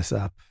bring this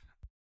up.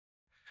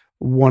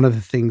 One of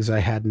the things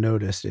I had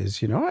noticed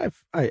is,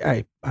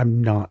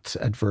 I'm not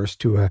adverse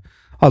to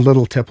a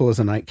little tipple as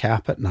a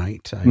nightcap at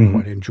night. I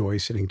quite enjoy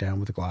sitting down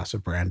with a glass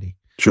of brandy.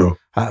 Sure.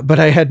 But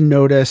I had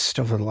noticed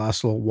over the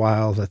last little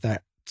while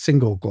that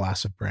single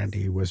glass of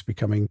brandy was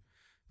becoming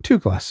 2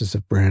 glasses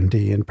of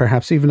brandy and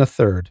perhaps even a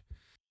third.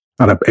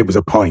 And it was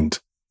a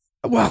pint.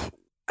 Well,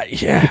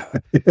 yeah.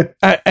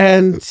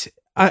 And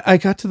I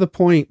got to the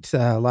point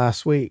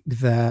last week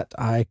that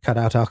I cut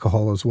out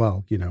alcohol as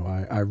well.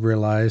 I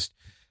realized,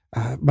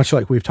 much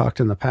like we've talked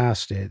in the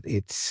past,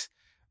 it's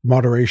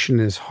moderation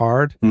is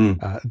hard.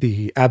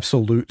 The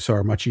absolutes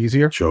are much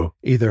easier. Sure.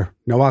 Either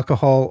no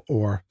alcohol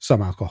or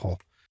some alcohol.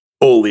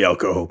 All the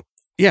alcohol.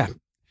 Yeah.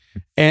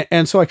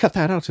 And so I cut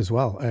that out as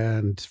well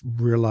and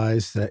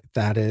realized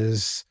that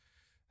is,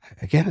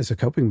 again, as a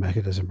coping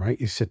mechanism, right?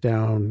 You sit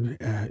down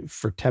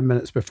for 10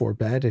 minutes before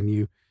bed and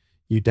you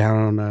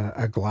down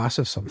a glass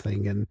of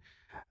something. And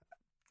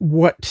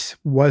what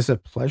was a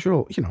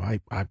pleasure,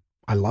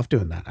 I love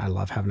doing that. I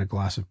love having a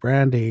glass of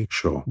brandy,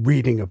 sure,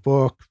 reading a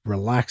book,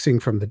 relaxing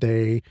from the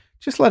day,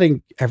 just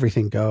letting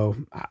everything go.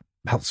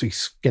 Helps me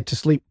get to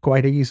sleep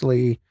quite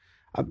easily.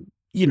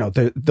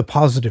 The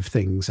positive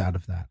things out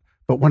of that.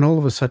 But when all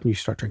of a sudden you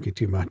start drinking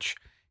too much,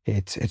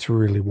 it's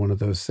really one of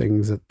those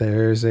things that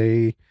there's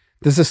a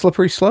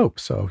slippery slope.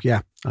 So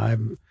yeah,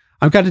 I'm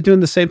kind of doing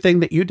the same thing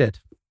that you did.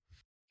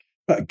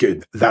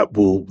 Good. That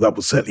will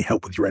certainly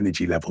help with your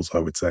energy levels, I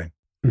would say.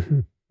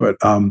 But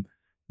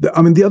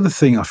the other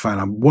thing I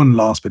found, one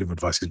last bit of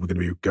advice, because we're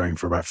going to be going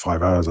for about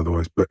 5 hours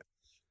otherwise. But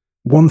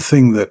one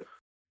thing that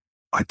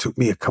it took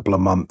me a couple of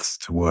months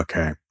to work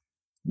out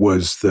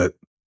was that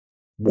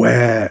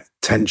where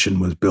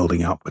tension was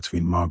building up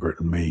between Margaret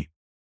and me,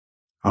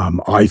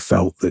 I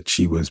felt that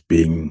she was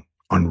being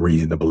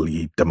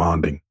unreasonably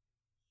demanding,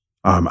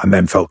 and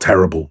then felt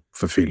terrible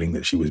for feeling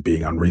that she was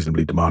being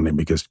unreasonably demanding,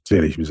 because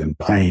clearly she was in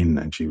pain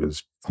and she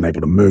was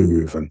unable to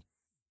move, and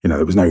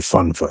there was no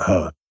fun for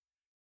her.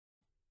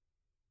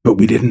 But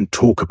we didn't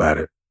talk about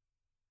it.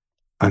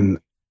 And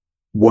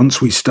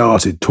once we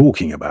started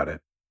talking about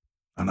it,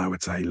 and I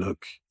would say,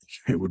 look,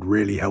 it would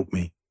really help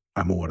me,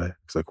 amore,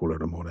 because I call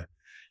it amore,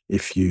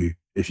 if you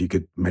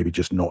could maybe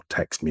just not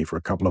text me for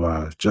a couple of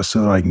hours, just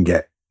so that I can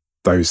get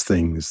those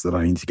things that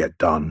I need to get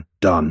done,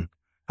 and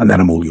then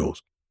I'm all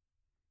yours.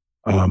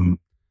 And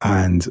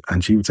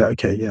she would say,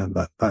 okay, yeah,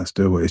 that's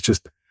doable. It's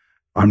just,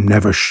 I'm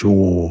never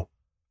sure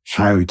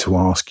how to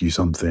ask you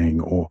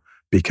something, or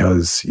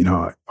because,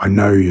 I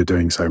know you're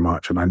doing so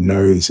much and I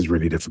know this is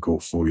really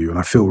difficult for you and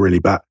I feel really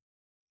bad.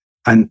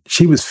 And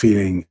she was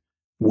feeling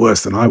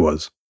worse than I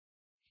was.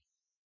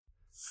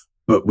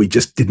 But we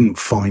just didn't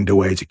find a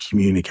way to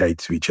communicate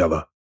to each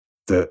other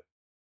that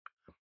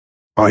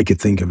I could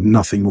think of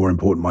nothing more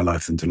important in my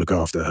life than to look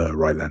after her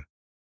right then.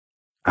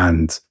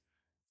 And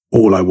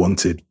all I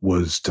wanted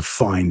was to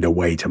find a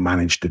way to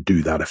manage to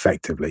do that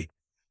effectively.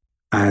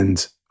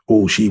 And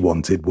all she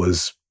wanted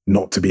was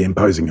not to be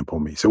imposing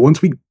upon me. So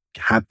once we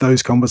had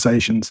those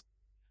conversations,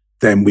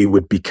 then we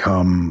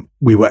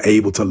were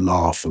able to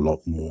laugh a lot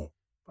more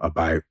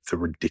about the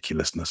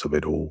ridiculousness of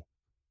it all,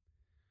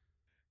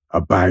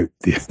 about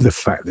the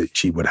fact that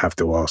she would have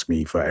to ask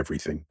me for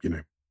everything,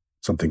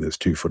 something that's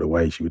 2 foot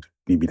away. She would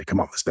need me to come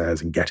up the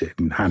stairs and get it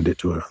and hand it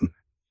to her. And,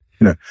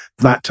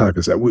 that type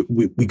of stuff.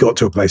 We got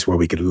to a place where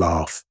we could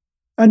laugh,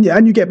 and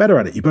you get better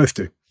at it. You both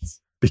do,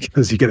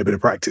 because you get a bit of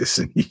practice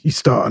and you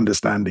start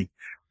understanding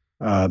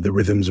the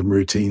rhythms and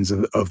routines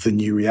of the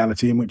new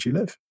reality in which you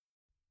live.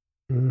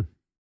 Mm.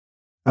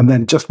 And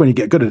then just when you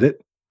get good at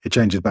it, it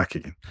changes back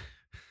again.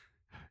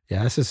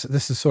 Yeah, this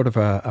is sort of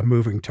a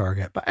moving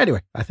target. But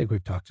anyway, I think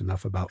we've talked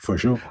enough about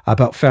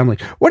family.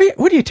 What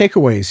are your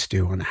takeaways,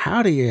 Stu, and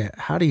how do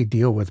you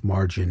deal with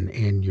margin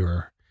in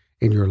your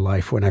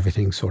life when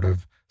everything sort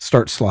of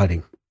starts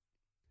sliding?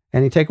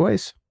 Any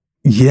takeaways?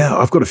 Yeah,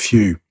 I've got a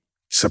few.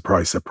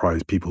 Surprise,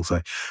 people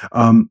say.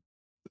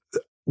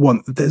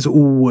 One, there's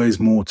always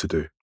more to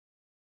do.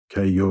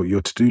 Okay,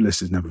 your to-do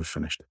list is never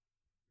finished.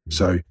 Mm-hmm.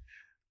 So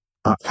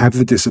have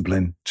the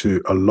discipline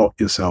to allot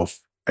yourself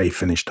a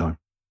finish time.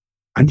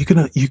 And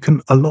you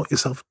can allot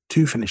yourself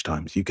 2 finish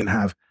times. You can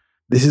have,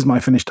 this is my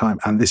finish time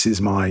and this is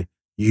my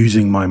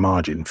using my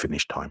margin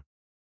finish time.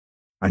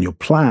 And your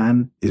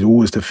plan is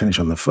always to finish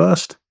on the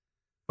first,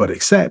 but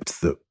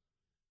accept that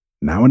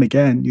now and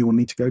again you will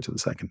need to go to the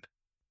second.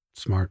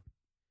 Smart.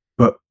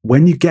 But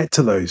when you get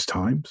to those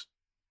times,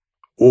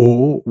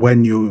 or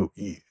when your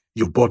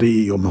body,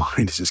 your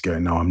mind is just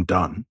going, no, I'm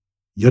done,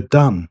 you're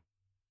done.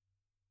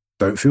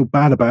 Don't feel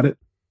bad about it.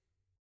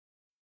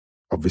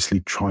 Obviously,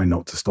 try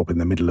not to stop in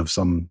the middle of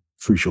some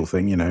crucial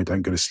thing.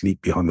 Don't go to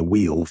sleep behind the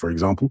wheel, for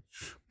example.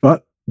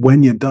 But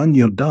when you're done,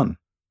 you're done.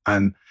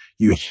 And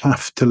you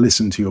have to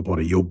listen to your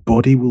body. Your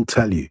body will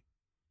tell you.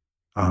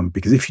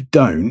 Because if you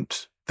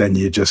don't, then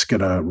you're just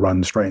going to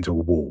run straight into a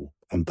wall,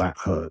 and that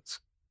hurts.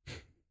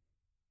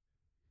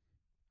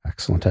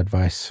 Excellent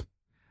advice.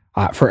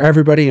 For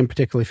everybody, and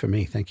particularly for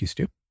me. Thank you,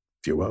 Stu.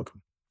 You're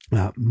welcome.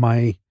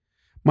 My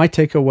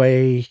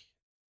takeaway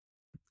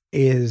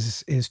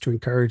is to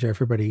encourage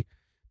everybody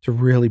to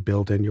really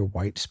build in your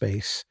white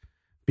space,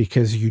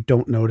 because you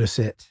don't notice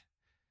it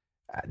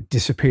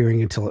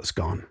disappearing until it's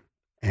gone.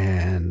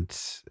 And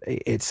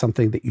it's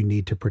something that you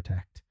need to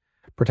protect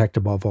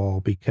above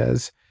all,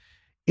 because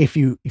if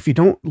you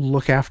don't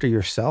look after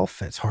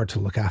yourself, it's hard to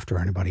look after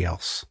anybody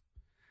else.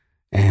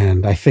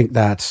 And I think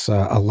that's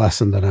a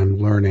lesson that I'm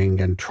learning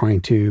and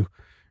trying to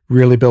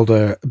really build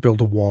a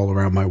wall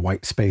around my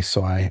white space,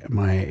 so I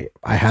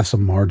have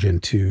some margin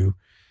to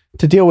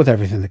deal with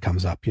everything that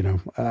comes up.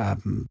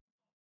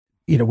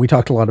 We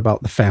talked a lot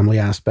about the family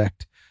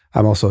aspect.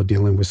 I'm also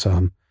dealing with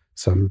some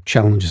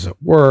challenges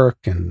at work,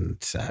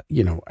 and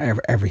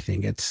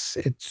everything.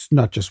 It's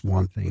not just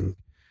one thing,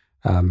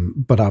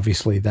 but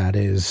obviously that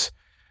is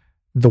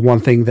the one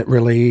thing that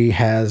really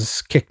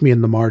has kicked me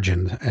in the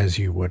margin, as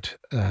you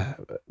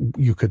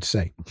could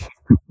say.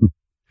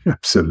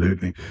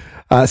 Absolutely.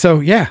 So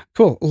yeah,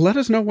 cool. Let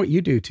us know what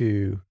you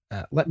do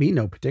let me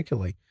know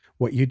particularly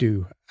what you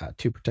do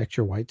to protect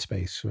your white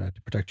space, to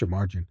protect your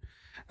margin,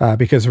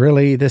 because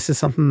really this is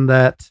something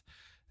that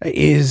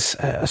is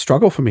a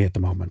struggle for me at the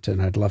moment,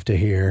 and I'd love to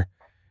hear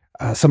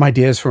some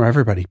ideas from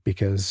everybody,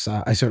 because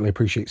I certainly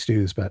appreciate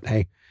Stu's, but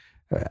hey,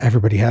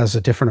 everybody has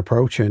a different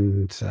approach,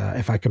 and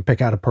if I can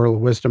pick out a pearl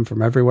of wisdom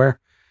from everywhere,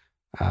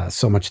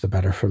 so much the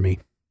better for me.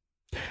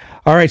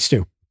 All right,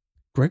 Stu,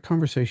 great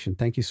conversation.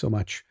 Thank you so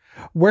much.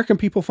 Where can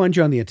people find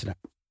you on the internet?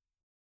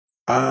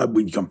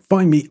 You can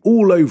find me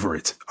all over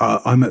it.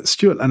 I'm at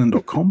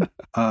stuartlennon.com,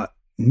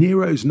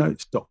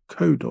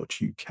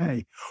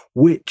 nerosnotes.co.uk,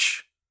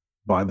 which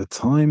by the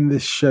time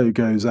this show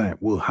goes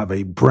out will have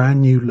a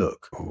brand new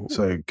look. Oh.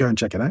 So go and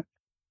check it out.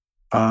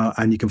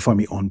 And you can find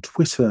me on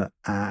Twitter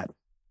at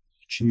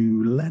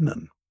Stu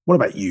Lennon. What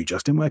about you,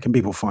 Justin? Where can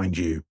people find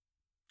you?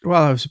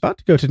 Well, I was about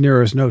to go to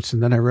Nero's Notes,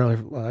 and then I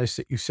realized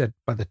that you said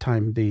by the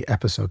time the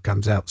episode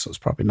comes out, so it's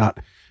probably not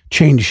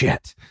changed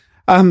yet.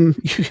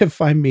 You can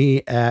find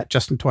me at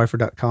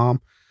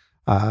justintwyford.com.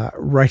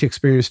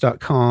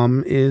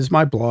 Writeexperience.com is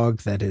my blog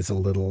that is a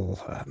little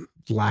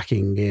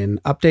lacking in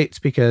updates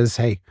because,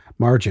 hey,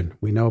 margin,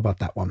 we know about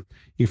that one.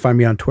 You can find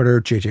me on Twitter,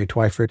 JJ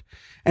Twyford.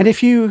 And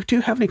if you do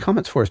have any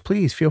comments for us,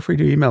 please feel free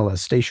to email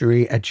us,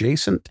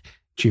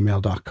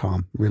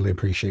 stationery@gmail.com. Really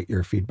appreciate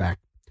your feedback.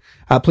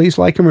 Please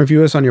like and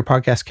review us on your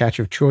podcast catch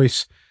of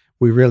choice.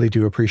 We really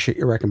do appreciate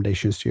your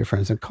recommendations to your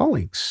friends and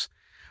colleagues.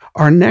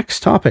 Our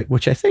next topic,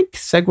 which I think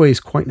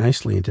segues quite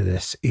nicely into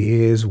this,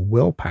 is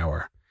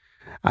willpower.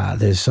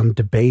 There's some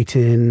debate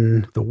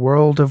in the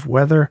world of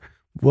whether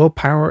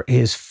willpower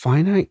is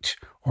finite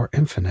or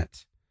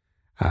infinite.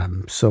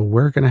 So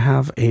we're going to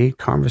have a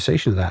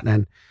conversation of that.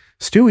 And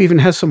Stu even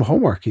has some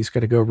homework. He's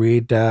got to go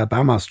read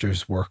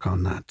Baumaster's work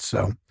on that.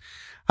 So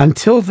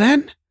until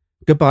then,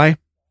 goodbye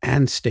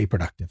and stay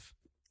productive.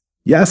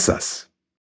 Yes, us.